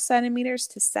 4 centimeters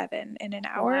to 7 in an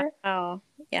hour. Wow.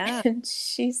 Yeah. And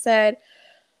she said,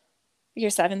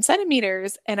 you're 7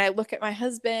 centimeters. And I look at my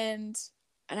husband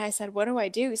and I said, what do I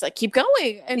do? He's like, keep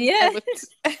going. And I Yeah. looked,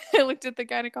 I looked at the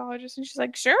gynecologist, and she's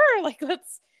like, sure, like,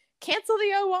 let's cancel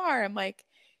the OR. I'm like,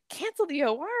 cancel the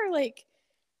OR? Like,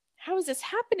 how is this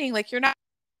happening? Like, you're not.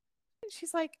 And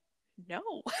she's like,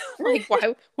 no. Like,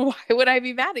 why would I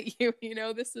be mad at you?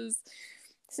 This is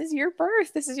your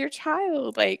birth. This is your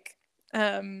child. Like,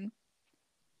 so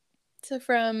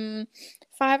from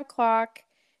 5 o'clock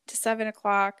to 7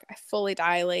 o'clock, I fully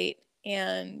dilate,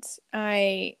 and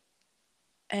I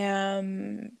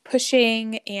am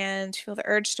pushing and feel the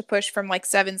urge to push from like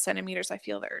 7 centimeters. I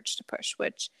feel the urge to push,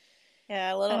 which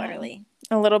Yeah, a little early.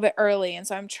 a little bit early. And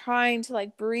so I'm trying to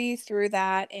like breathe through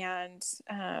that, and,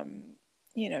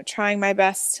 trying my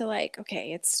best to like,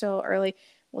 okay, it's still early.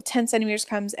 Well, 10 centimeters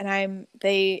comes, and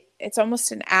it's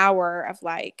almost an hour of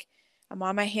like, I'm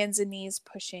on my hands and knees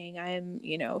pushing. I'm,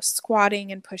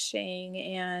 squatting and pushing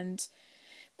and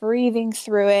breathing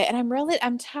through it. And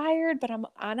I'm tired, but I'm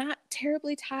not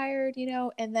terribly tired,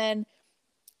 And then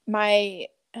my,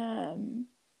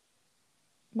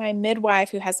 my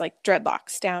midwife, who has like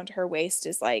dreadlocks down to her waist,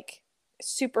 is like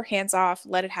super hands off,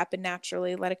 let it happen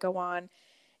naturally, let it go on,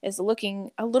 is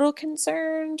looking a little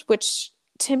concerned, which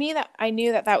to me, that I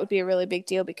knew that would be a really big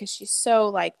deal, because she's so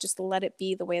like, just let it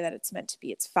be the way that it's meant to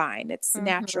be. It's fine. It's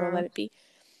natural. Let it be.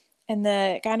 And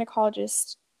the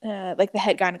gynecologist, like the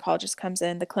head gynecologist, comes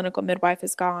in, the clinical midwife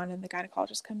is gone, and the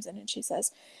gynecologist comes in, and she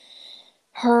says,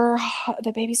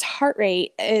 the baby's heart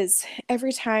rate is,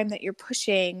 every time that you're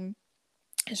pushing,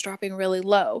 is dropping really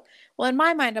low. Well, in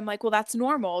my mind, I'm like, well, that's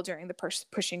normal during the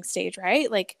pushing stage, right?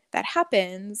 Like, that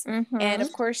happens. And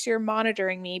of course, you're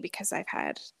monitoring me because I've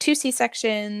had 2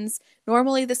 C-sections.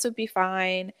 Normally, this would be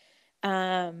fine.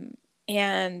 But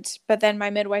then my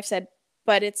midwife said,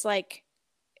 but it's like,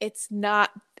 it's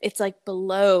not, it's like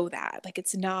below that. Like,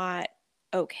 it's not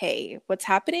okay what's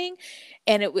happening.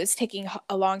 And it was taking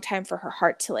a long time for her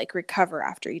heart to like recover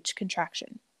after each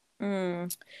contraction.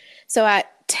 So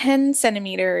at 10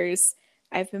 centimeters,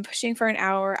 I've been pushing for an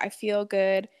hour. I feel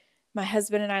good. My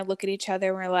husband and I look at each other,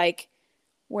 and we're like,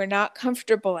 we're not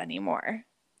comfortable anymore.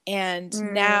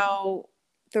 And now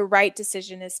the right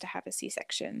decision is to have a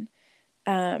C-section,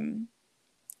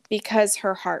 because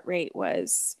her heart rate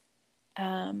was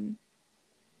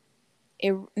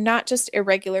not just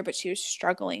irregular, but she was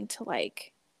struggling to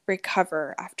like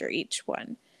recover after each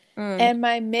one. And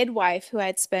my midwife, who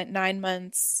I'd spent 9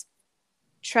 months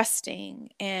trusting,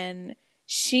 and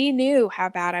she knew how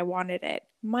bad I wanted it.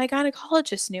 My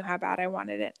gynecologist knew how bad I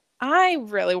wanted it. I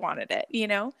really wanted it,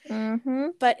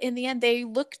 But in the end, they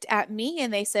looked at me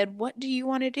and they said, what do you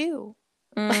want to do?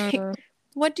 Like,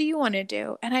 what do you want to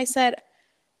do? And I said,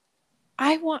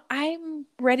 I'm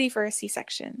ready for a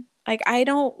C-section. Like, I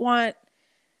don't want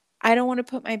to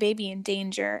put my baby in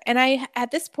danger. And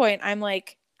at this point, I'm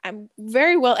like, I'm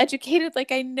very well educated.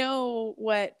 Like, I know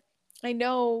what,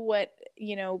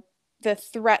 the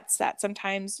threats that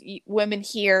sometimes women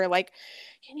hear, like,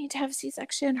 you need to have a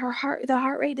C-section. The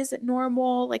heart rate isn't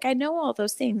normal. Like, I know all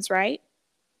those things, right?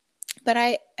 But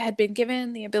I had been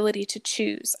given the ability to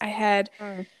choose. I had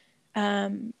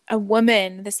a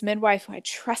woman, this midwife who I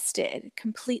trusted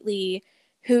completely,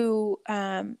 who,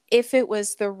 if it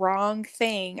was the wrong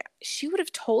thing, she would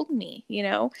have told me,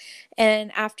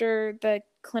 And after the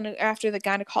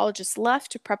gynecologist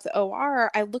left to prep the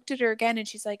OR, I looked at her again, and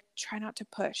she's like, try not to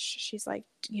push. She's like,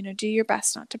 do your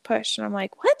best not to push. And I'm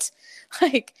like, what?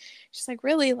 Like, she's like,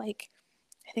 really? Like,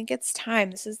 I think it's time.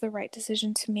 This is the right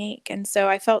decision to make. And so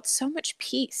I felt so much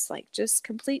peace, like just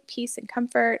complete peace and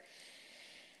comfort.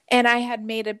 And I had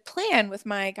made a plan with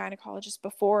my gynecologist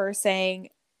before, saying,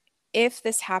 if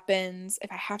this happens, if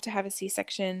I have to have a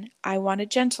C-section, I want a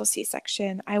gentle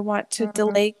C-section. I want to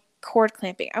delay cord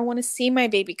clamping. I want to see my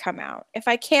baby come out. If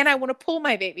I can, I want to pull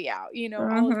my baby out,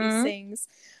 all of these things.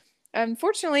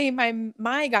 Unfortunately, my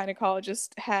gynecologist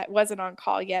wasn't on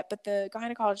call yet, but the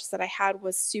gynecologist that I had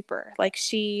was super. Like,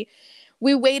 she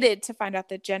we waited to find out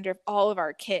the gender of all of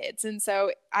our kids. And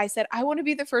so I said, I want to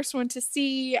be the first one to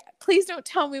see. Please don't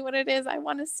tell me what it is. I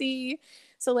want to see.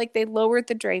 So like they lowered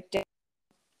the drape down.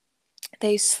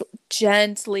 They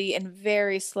gently and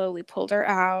very slowly pulled her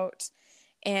out.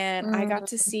 And I got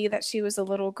to see that she was a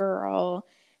little girl.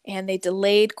 And they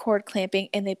delayed cord clamping,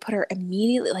 and they put her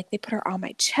immediately, like they put her on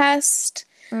my chest,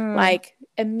 like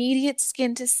immediate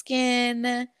skin to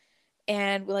skin.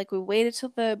 And like we waited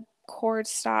till the cord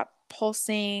stopped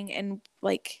pulsing, and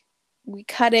like we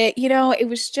cut it. You know, it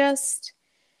was just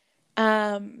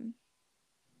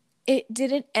it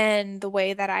didn't end the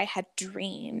way that I had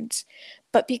dreamed.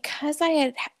 But because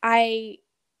I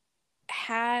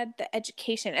had the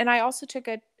education, and I also took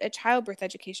a childbirth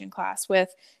education class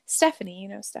with Stephanie, you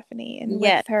know, Stephanie, and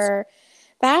Yes. with her,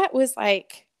 that was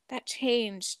like, that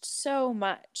changed so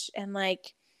much. And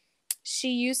like,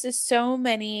 she uses so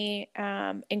many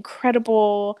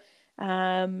incredible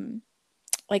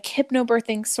like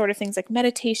hypnobirthing sort of things, like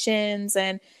meditations,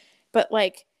 and but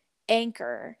like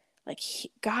anchor, like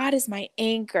God is my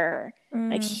anchor,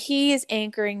 like he is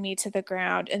anchoring me to the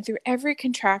ground, and through every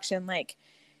contraction, like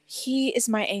he is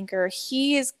my anchor.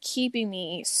 He is keeping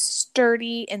me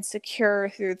sturdy and secure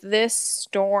through this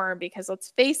storm, because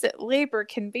let's face it, labor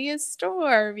can be a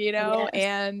storm, you know. Yes.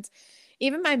 And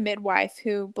even my midwife,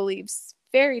 who believes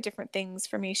very different things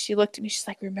for me, she looked at me, she's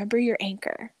like, remember your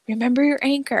anchor,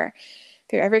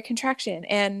 through every contraction.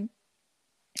 And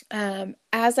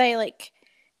as I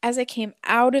came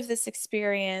out of this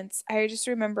experience, I just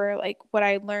remember like what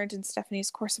I learned in Stephanie's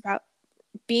course about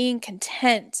being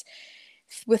content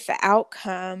with the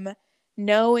outcome,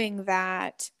 knowing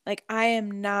that like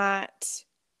my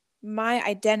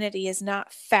identity is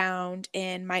not found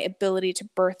in my ability to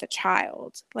birth a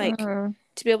child, like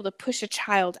to be able to push a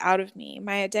child out of me.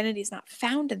 My identity is not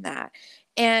found in that.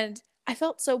 And I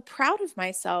felt so proud of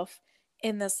myself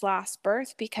in this last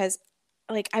birth, because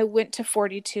like I went to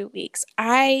 42 weeks.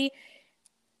 I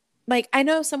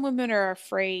know some women are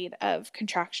afraid of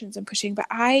contractions and pushing, but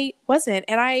I wasn't.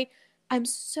 And I'm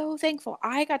so thankful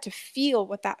I got to feel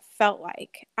what that felt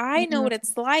like. I know what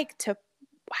it's like to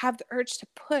have the urge to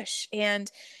push,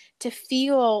 and to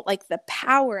feel like the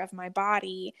power of my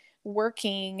body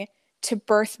working to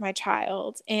birth my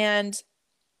child. And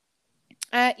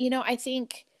I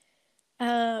think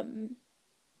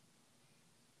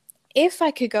if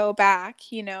I could go back,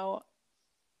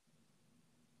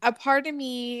 a part of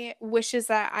me wishes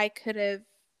that I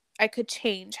could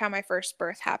change how my first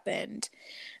birth happened.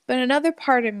 But another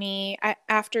part of me,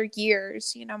 after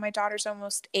years, my daughter's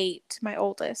almost 8, my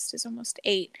oldest is almost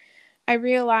 8, I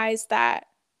realized that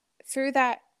through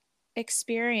that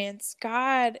experience,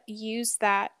 God used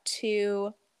that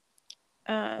to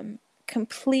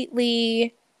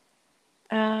completely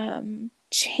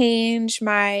change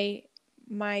my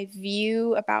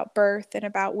view about birth and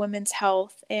about women's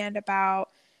health and about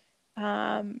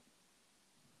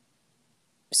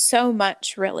so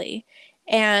much, really.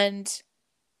 And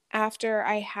after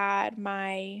I had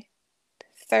my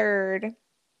third,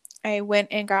 I went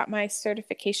and got my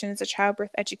certification as a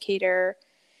childbirth educator.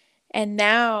 And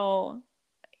now,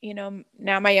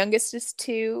 now my youngest is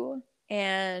 2,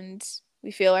 and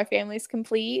we feel our family's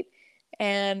complete.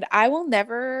 And I will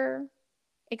never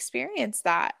experience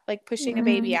that, like pushing a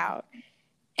baby out.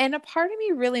 And a part of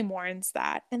me really mourns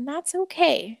that. And that's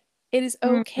okay. It is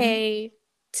okay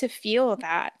to feel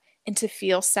that and to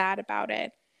feel sad about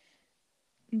it.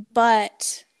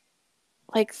 But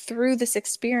like through this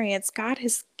experience, God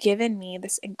has given me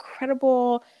this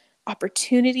incredible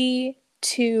opportunity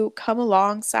to come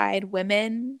alongside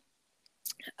women,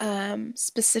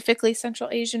 specifically Central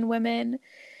Asian women,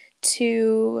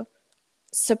 to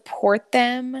support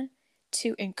them,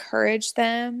 to encourage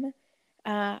them.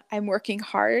 I'm working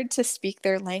hard to speak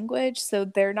their language so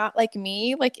they're not like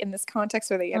me, like in this context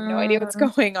where they have no idea what's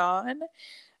going on.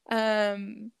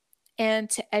 And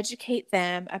to educate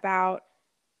them about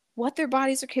what their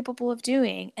bodies are capable of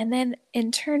doing, and then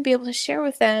in turn be able to share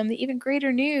with them the even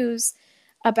greater news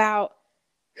about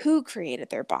who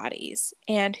created their bodies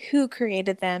and who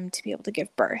created them to be able to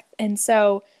give birth. And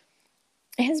so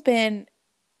it has been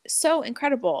so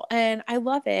incredible, and I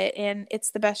love it, and it's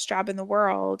the best job in the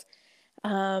world.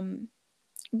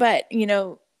 But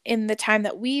in the time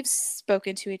that we've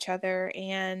spoken to each other,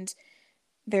 and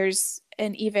there's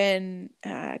an even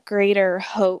greater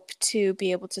hope to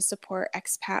be able to support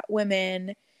expat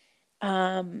women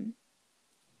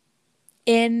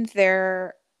in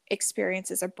their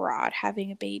experiences abroad,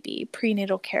 having a baby,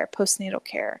 prenatal care, postnatal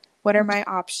care. What are my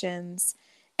options?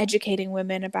 Educating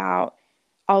women about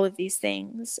all of these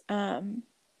things.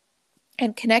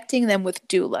 And connecting them with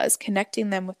doulas, connecting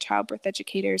them with childbirth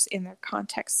educators in their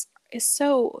context is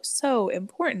so, so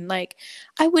important. Like,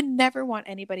 I would never want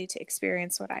anybody to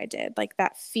experience what I did, like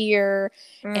that fear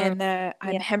Mm, and the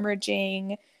I'm yeah.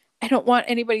 hemorrhaging. I don't want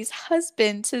anybody's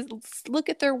husband to look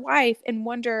at their wife and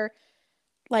wonder,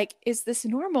 like, is this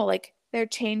normal? Like, they're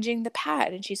changing the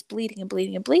pad and she's bleeding and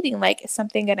bleeding and bleeding. Like, is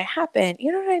something going to happen?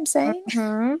 You know what I'm saying?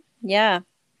 Hmm. Yeah.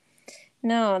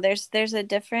 No, there's a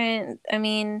different, I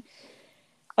mean,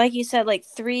 like you said, like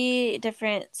three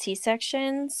different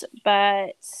C-sections,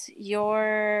 but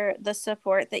the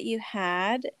support that you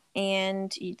had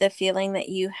and the feeling that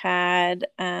you had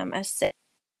a sit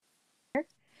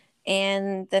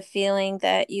and the feeling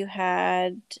that you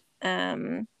had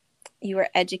you were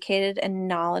educated and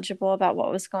knowledgeable about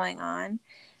what was going on,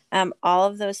 all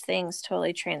of those things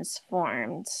totally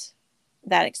transformed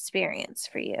that experience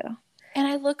for you. And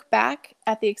I look back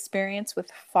at the experience with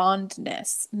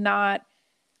fondness, not,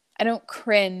 I don't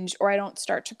cringe or I don't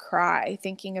start to cry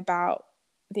thinking about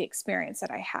the experience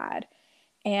that I had.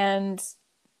 And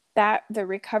that the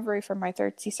recovery from my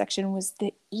third C-section was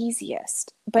the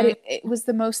easiest, but it was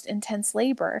the most intense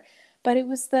labor. But it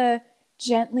was the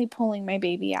gently pulling my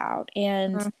baby out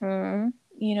and,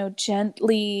 Mm-hmm.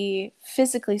 gently,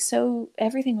 physically, so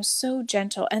everything was so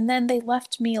gentle. And then they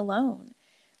left me alone.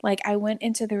 Like, I went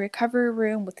into the recovery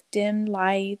room with dim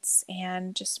lights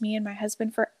and just me and my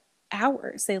husband for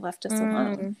hours. They left us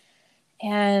alone. Mm.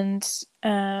 And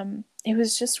it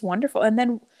was just wonderful. And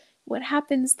then what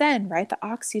happens then, right? The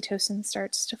oxytocin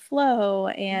starts to flow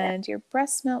Yeah. and your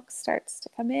breast milk starts to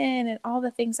come in and all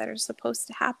the things that are supposed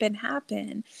to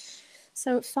happen.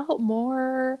 So it felt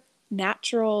more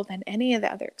natural than any of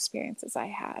the other experiences I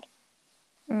had.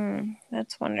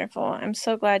 That's wonderful. I'm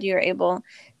so glad you were able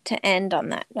to end on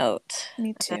that note,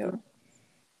 Me too.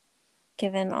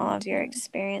 given all Me of your too.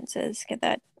 experiences, get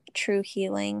that true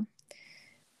healing.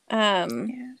 Um,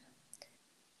 Yeah.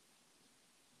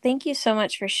 Thank you so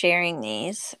much for sharing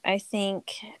these. I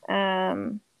think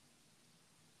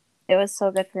it was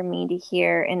so good for me to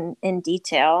hear in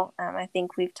detail. I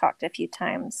think we've talked a few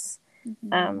times,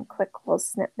 Mm-hmm. quick little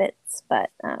snippets,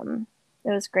 but it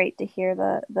was great to hear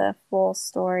the full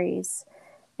stories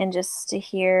and just to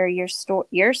hear your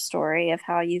story of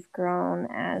how you've grown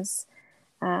as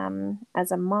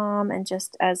a mom and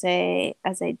just as a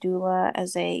doula,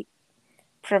 as a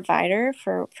provider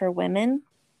for women.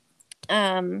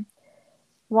 Um,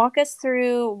 Walk us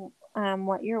through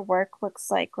what your work looks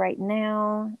like right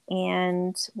now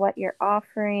and what you're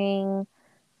offering,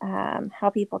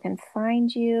 how people can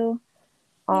find you,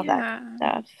 all that Yeah.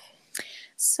 stuff.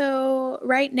 So,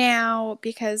 right now,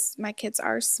 because my kids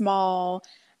are small,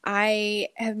 I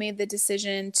have made the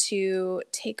decision to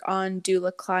take on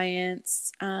doula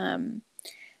clients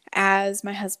as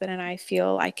my husband and I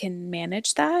feel I can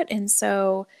manage that. And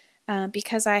so,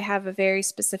 because I have a very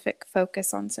specific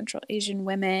focus on Central Asian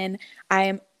women,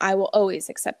 I will always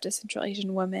accept a Central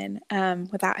Asian woman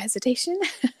without hesitation.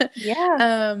 Yeah.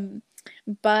 um,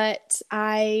 but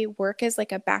I work as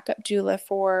like a backup doula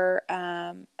for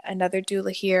another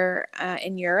doula here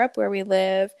in Europe where we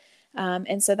live.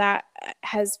 And so that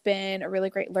has been a really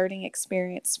great learning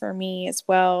experience for me as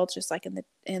well, just like in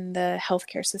the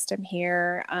healthcare system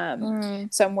here.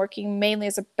 Mm, So I'm working mainly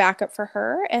as a backup for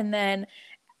her, and then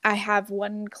I have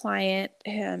one client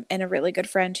and a really good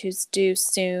friend who's due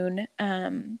soon.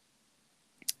 And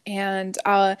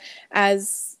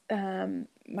as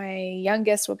my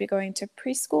youngest will be going to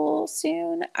preschool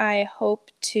soon, I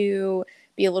hope to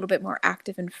be a little bit more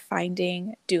active in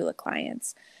finding doula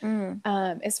clients. mm,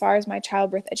 As far as my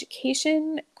childbirth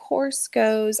education course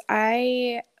goes,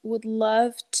 I would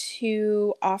love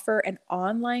to offer an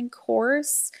online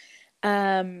course,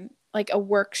 like a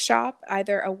workshop,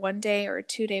 either a 1 day or a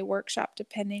 2 day workshop,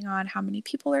 depending on how many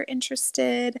people are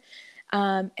interested.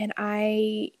 And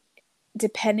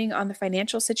depending on the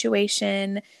financial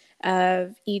situation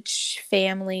of each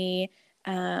family,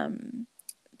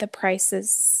 the price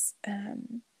is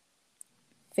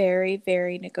very,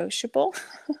 very negotiable.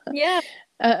 yeah.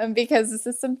 Because this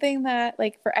is something that,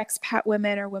 like, for expat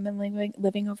women or women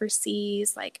living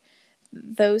overseas, like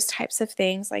those types of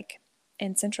things, like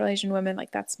in Central Asian women,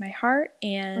 like that's my heart,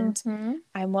 and Mm-hmm.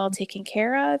 I'm well taken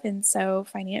care of, and so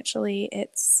financially,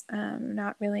 it's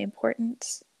not really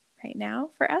important right now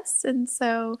for us, and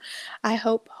so I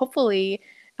hopefully,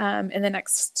 in the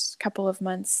next couple of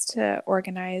months to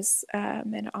organize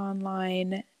an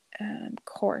online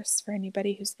course for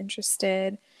anybody who's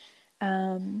interested.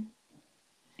 Um,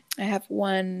 I have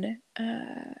one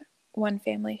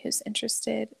family who's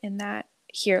interested in that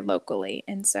here locally,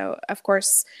 and so of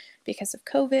course because of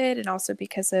COVID and also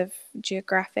because of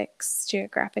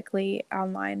geographically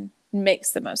online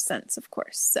makes the most sense, of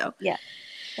course. So Yeah,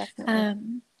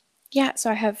 definitely. yeah,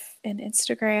 so I have an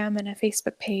Instagram and a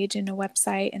Facebook page and a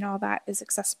website, and all that is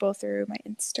accessible through my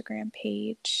Instagram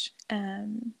page,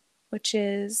 which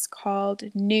is called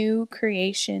New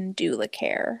Creation Doula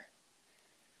Care.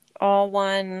 All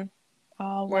one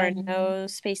All word, one. no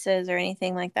spaces or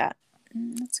anything like that.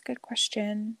 That's a good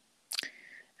question.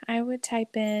 I would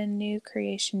type in New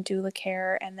Creation Doula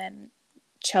Care, and then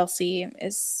Chelsea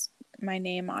is my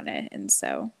name on it. And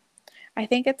so I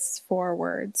think it's 4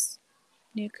 words.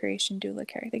 New Creation Doula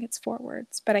Care. I think it's 4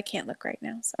 words, but I can't look right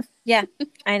now. So Yeah,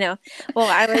 I know. Well,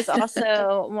 I was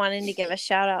also wanting to give a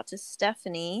shout out to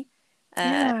Stephanie.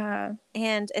 yeah.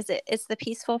 And it's the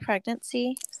peaceful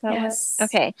pregnancy? Is that what? Yes.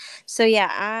 Okay. So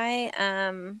yeah,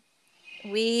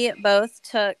 we both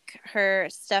took her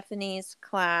Stephanie's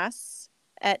class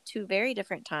at 2 very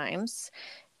different times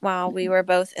while we were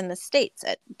both in the States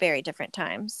at very different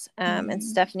times. And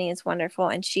Stephanie is wonderful.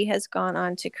 And she has gone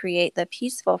on to create the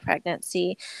peaceful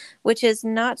pregnancy, which is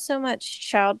not so much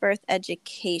childbirth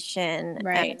education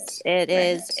Right. as it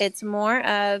is. Right. It's more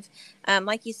of,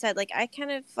 like you said, like I kind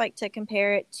of like to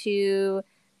compare it to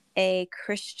a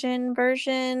Christian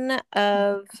version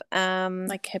of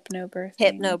Like hypnobirthing.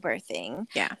 hypnobirthing.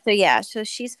 Yeah. So yeah, so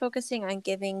she's focusing on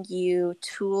giving you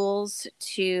tools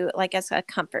to like as a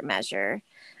comfort measure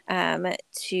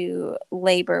to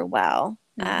labor well.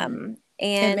 It And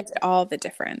made all the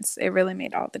difference. It really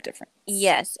made all the difference.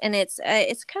 yes, and it's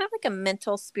kind of like a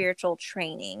mental spiritual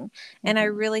training. And I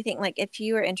Mm-hmm. really think like if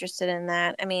you are interested in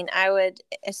that, I mean, I would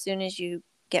as soon as you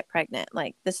get pregnant,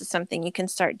 like this is something you can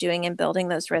start doing and building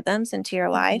those rhythms into your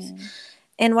life. Mm-hmm.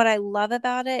 And what I love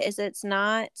about it is it's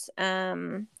not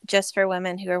just for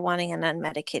women who are wanting an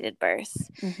unmedicated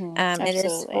birth. Mm-hmm. It is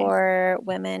Absolutely. for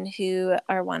women who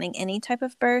are wanting any type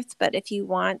of birth. But if you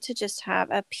want to just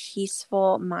have a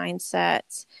peaceful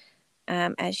mindset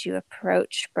as you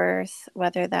approach birth,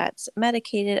 whether that's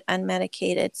medicated,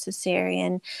 unmedicated,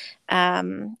 cesarean.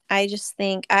 I just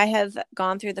think I have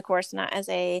gone through the course not as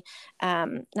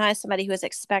somebody who was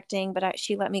expecting, but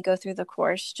she let me go through the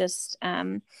course just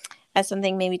as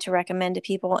something maybe to recommend to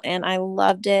people. And I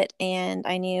loved it. And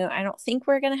I knew I don't think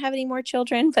we're going to have any more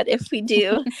children, but if we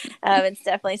do, it's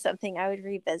definitely something I would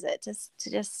revisit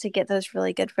just to get those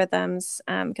really good rhythms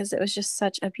because it was just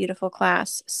such a beautiful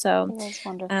class. So It was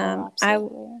wonderful. um, I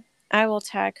Absolutely. I will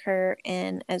tag her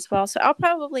in as well. So I'll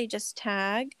probably just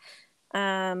tag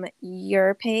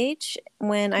your page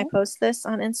when I Okay. post this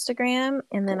on Instagram,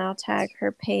 and then Great. I'll tag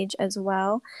her page as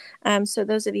well. So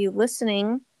those of you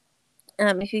listening,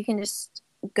 if you can just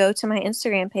go to my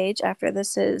Instagram page after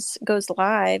goes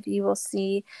live, you will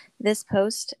see this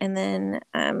post, and then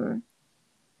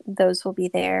those will be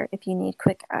there if you need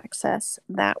quick access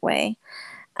that way.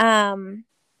 Um,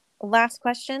 Last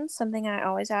question, something I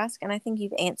always ask, and I think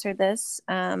you've answered this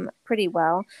pretty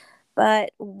well,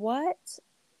 but what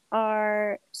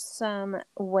are some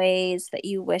ways that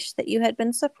you wish that you had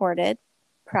been supported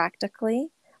practically?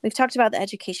 We've talked about the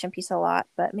education piece a lot,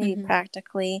 but maybe Mm-hmm.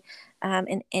 practically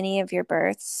in any of your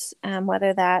births,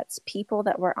 whether that's people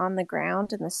that were on the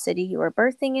ground in the city you were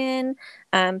birthing in,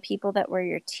 people that were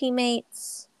your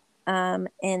teammates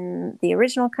in the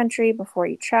original country before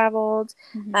you traveled,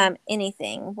 Mm-hmm.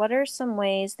 anything. What are some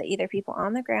ways that either people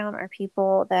on the ground or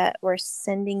people that were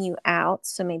sending you out,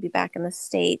 so maybe back in the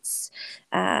States,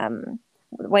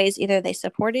 ways either they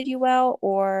supported you well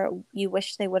or you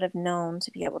wish they would have known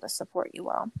to be able to support you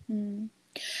well? Mm.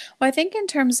 Well, I think in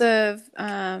terms of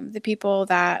the people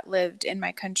that lived in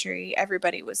my country,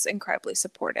 everybody was incredibly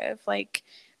supportive. Like,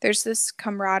 there's this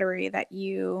camaraderie that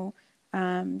you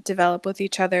develop with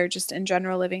each other just in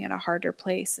general living in a harder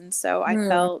place. And so I Mm,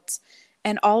 felt,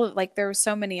 and all of like, there were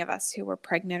so many of us who were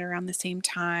pregnant around the same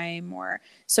time, or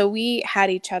so we had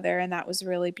each other, and that was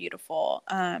really beautiful.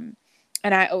 And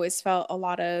I always felt a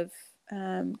lot of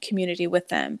community with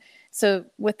them. So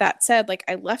with that said, like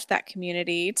I left that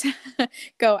community to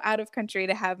go out of country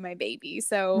to have my baby.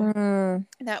 So mm,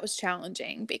 that was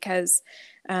challenging because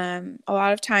a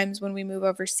lot of times when we move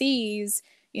overseas,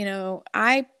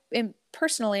 I am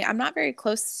personally, I'm not very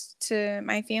close to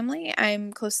my family.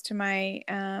 I'm close to my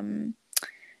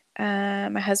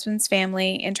husband's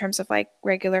family in terms of like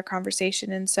regular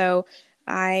conversation. And so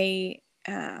I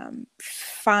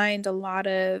find a lot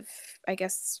of, I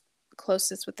guess,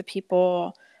 closeness with the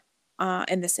people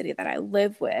in the city that I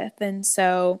live with. And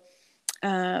so,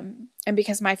 and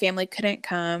because my family couldn't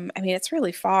come, I mean, it's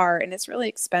really far and it's really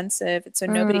expensive. And so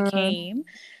nobody mm, came.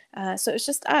 So it's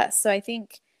just us. So I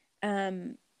think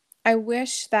I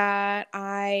wish that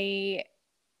I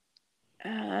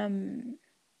um,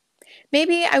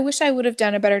 maybe I wish I would have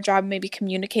done a better job maybe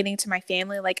communicating to my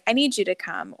family, like, I need you to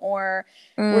come, or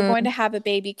we're going to Mm, have a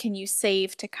baby. Can you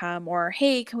save to come? Or,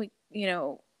 hey, can we,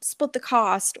 split the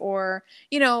cost? Or,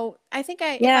 I think if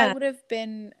I yeah. would have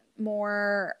been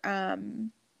more,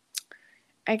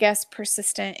 I guess,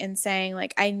 persistent in saying,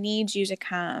 like, I need you to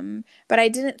come, but I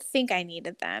didn't think I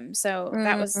needed them. So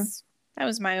Mm, that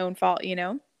was my own fault.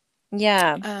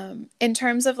 yeah. In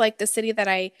terms of like the city that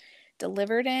I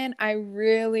delivered in, I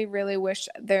really, really wish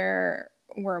there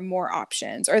were more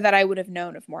options, or that I would have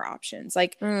known of more options,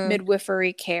 like Mm.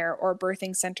 midwifery care or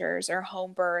birthing centers or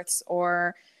home births,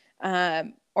 or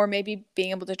maybe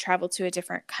being able to travel to a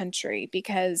different country,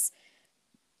 because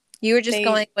You were just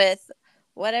going they, with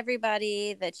what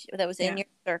everybody that was in yeah, your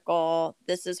circle,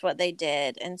 this is what they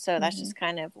did, and so that's hmm just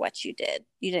kind of what you did.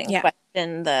 You didn't yeah,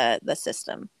 question the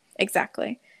system.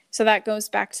 exactly. So that goes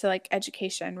back to like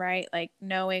education, right? Like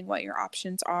knowing what your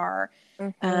options are.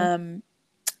 Mm-hmm. Um,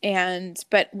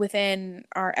 but within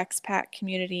our expat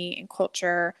community and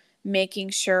culture,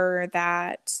 making sure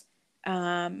that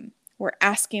we're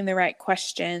asking the right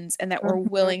questions, and that we're Mm-hmm.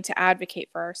 willing to advocate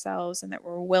for ourselves, and that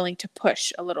we're willing to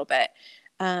push a little bit,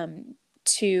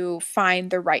 to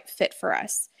find the right fit for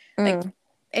us. Like, Mm.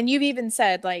 and you've even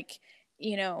said, like,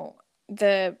 you know,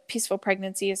 the peaceful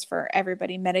pregnancy is for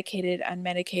everybody, medicated,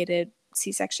 unmedicated,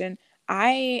 C-section.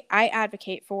 I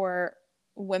advocate for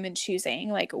women choosing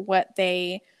like what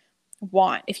they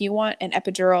want. If you want an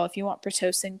epidural, if you want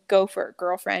Pitocin, go for it,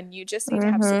 girlfriend. You just need to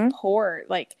have Mm-hmm.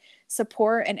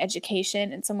 support and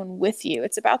education and someone with you.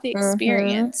 It's about the Mm-hmm.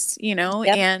 experience.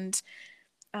 Yep. And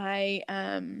I,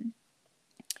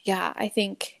 yeah, I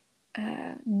think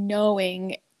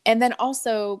knowing, and then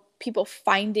also people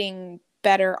finding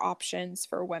better options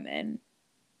for women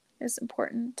is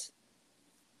important.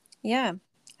 Yeah,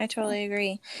 I So, totally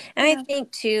agree. And I yeah.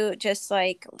 think too, just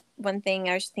like one thing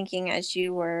I was thinking as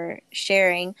you were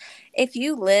sharing, if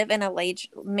you live in a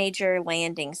major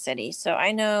landing city, so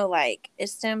I know like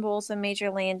Istanbul's a major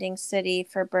landing city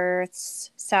for births,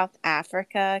 South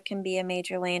Africa can be a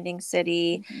major landing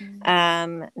city,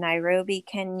 Mm-hmm. Nairobi,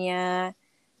 Kenya,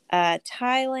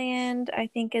 Thailand, I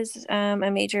think is a Mm-hmm.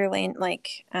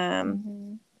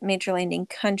 major landing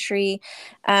country.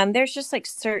 There's just like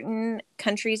certain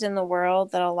countries in the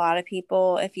world that a lot of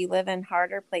people, if you live in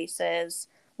harder places,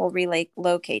 will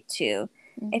relocate to.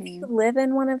 If you Mm-hmm. live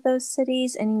in one of those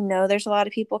cities and you know there's a lot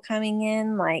of people coming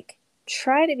in, like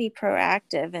try to be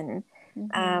proactive and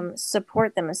Mm-hmm.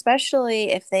 support them,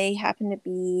 especially if they happen to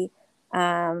be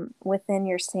within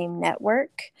your same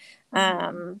network.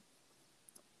 Mm-hmm.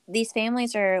 These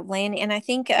families are landing, and I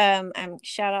think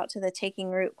shout out to the Taking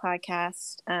Root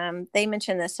podcast. They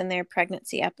mentioned this in their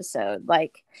pregnancy episode,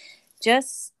 like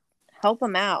just help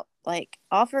them out, like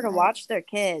offer to Right. watch their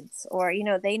kids, or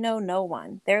they know no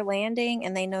one, they're landing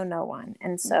and they know no one,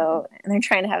 and Mm-hmm. so and they're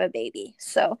trying to have a baby,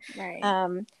 so Right.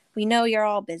 um we know you're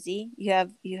all busy, you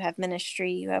have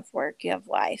ministry, you have work, you have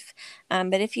life,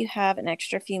 but if you have an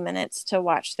extra few minutes to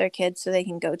watch their kids so they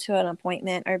can go to an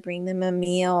appointment or bring them a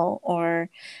meal, or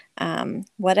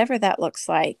whatever that looks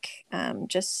like,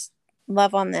 just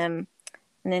love on them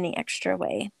in any extra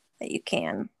way that you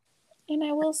can. And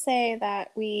I will say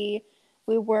that we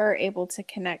were able to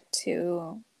connect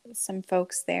to some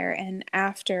folks there, and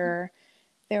after,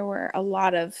 there were a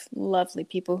lot of lovely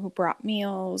people who brought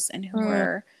meals and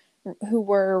Mm, who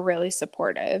were really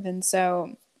supportive. And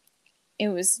so it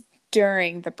was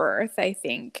during the birth, I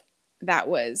think, that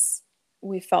was,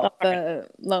 we the felt hard. the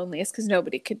loneliest, because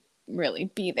nobody could really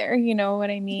be there, you know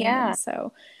what I mean? And Yeah,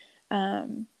 so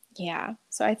yeah,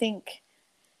 so I think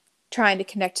trying to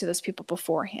connect to those people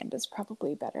beforehand is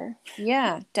probably better,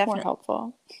 yeah, more definitely.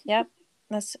 helpful. Yep,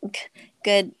 that's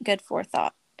good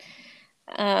forethought.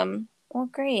 Well,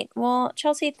 great. Well,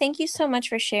 Chelsea, thank you so much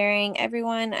for sharing,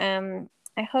 everyone.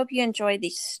 I hope you enjoyed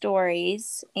these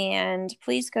stories, and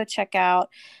please go check out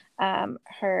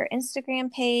her Instagram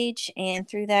page, and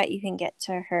through that, you can get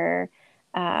to her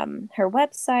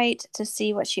website to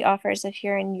see what she offers if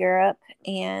you're in Europe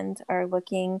and are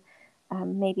looking.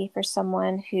 Maybe for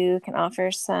someone who can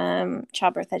offer some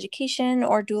childbirth education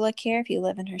or doula care if you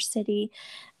live in her city.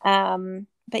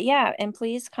 But yeah, and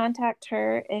please contact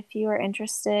her if you are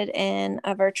interested in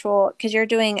a virtual, because you're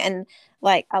doing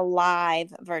like a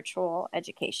live virtual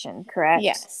education, correct?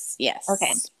 Yes,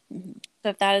 Okay. yes. Mhm. So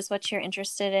if that is what you're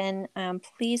interested in,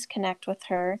 please connect with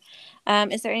her.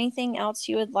 Is there anything else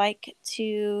you would like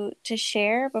to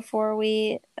share before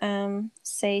we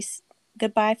say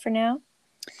goodbye for now?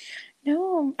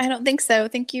 No, I don't think so.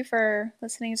 Thank you for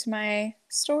listening to my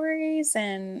stories,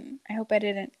 and I hope I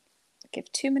didn't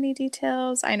give too many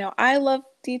details. I know I love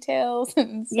details,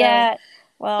 and so Yeah.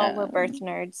 Well, we're birth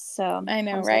nerds, so I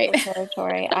know, comes right? with the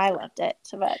territory. I loved it,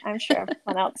 but I'm sure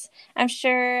everyone else. I'm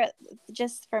sure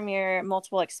just from your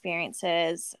multiple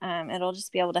experiences, it'll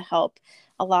just be able to help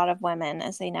a lot of women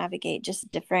as they navigate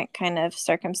just different kind of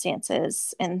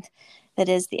circumstances, and that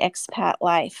is the expat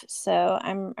life. So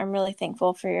I'm really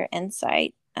thankful for your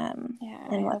insight, Yeah,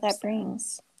 I and what hope that so.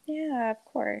 brings. Yeah, of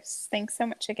course. Thanks so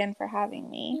much again for having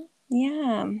me.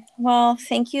 Yeah. Well,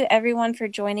 thank you everyone for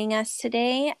joining us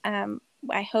today.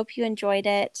 I hope you enjoyed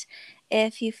it.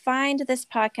 If you find this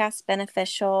podcast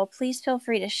beneficial, please feel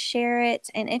free to share it.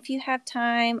 And if you have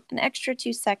time, an extra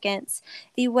 2 seconds,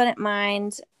 if you wouldn't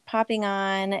mind popping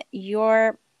on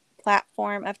your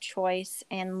platform of choice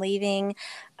and leaving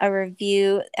a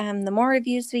review. The more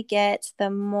reviews we get, the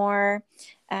more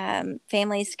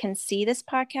families can see this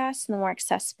podcast and the more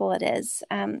accessible it is.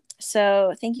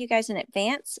 So thank you guys in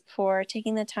advance for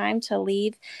taking the time to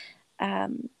leave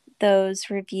those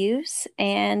reviews,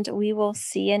 and we will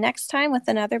see you next time with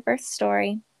another birth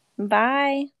story.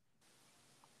 Bye.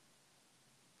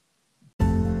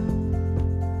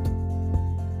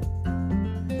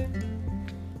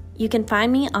 You can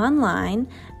find me online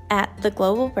at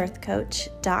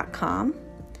theglobalbirthcoach.com.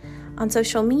 On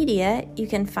social media, you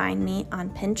can find me on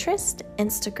Pinterest,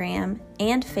 Instagram,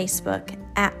 and Facebook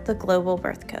at The Global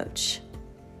Birth Coach.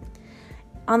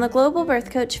 On the Global Birth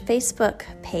Coach Facebook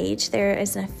page, there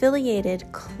is an affiliated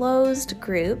closed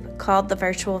group called the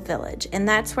Virtual Village, and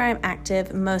that's where I'm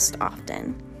active most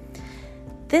often.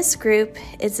 This group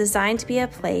is designed to be a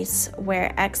place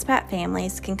where expat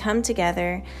families can come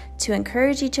together to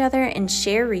encourage each other and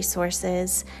share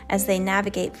resources as they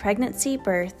navigate pregnancy,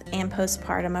 birth, and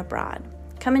postpartum abroad.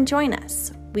 Come and join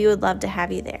us. We would love to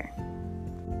have you there.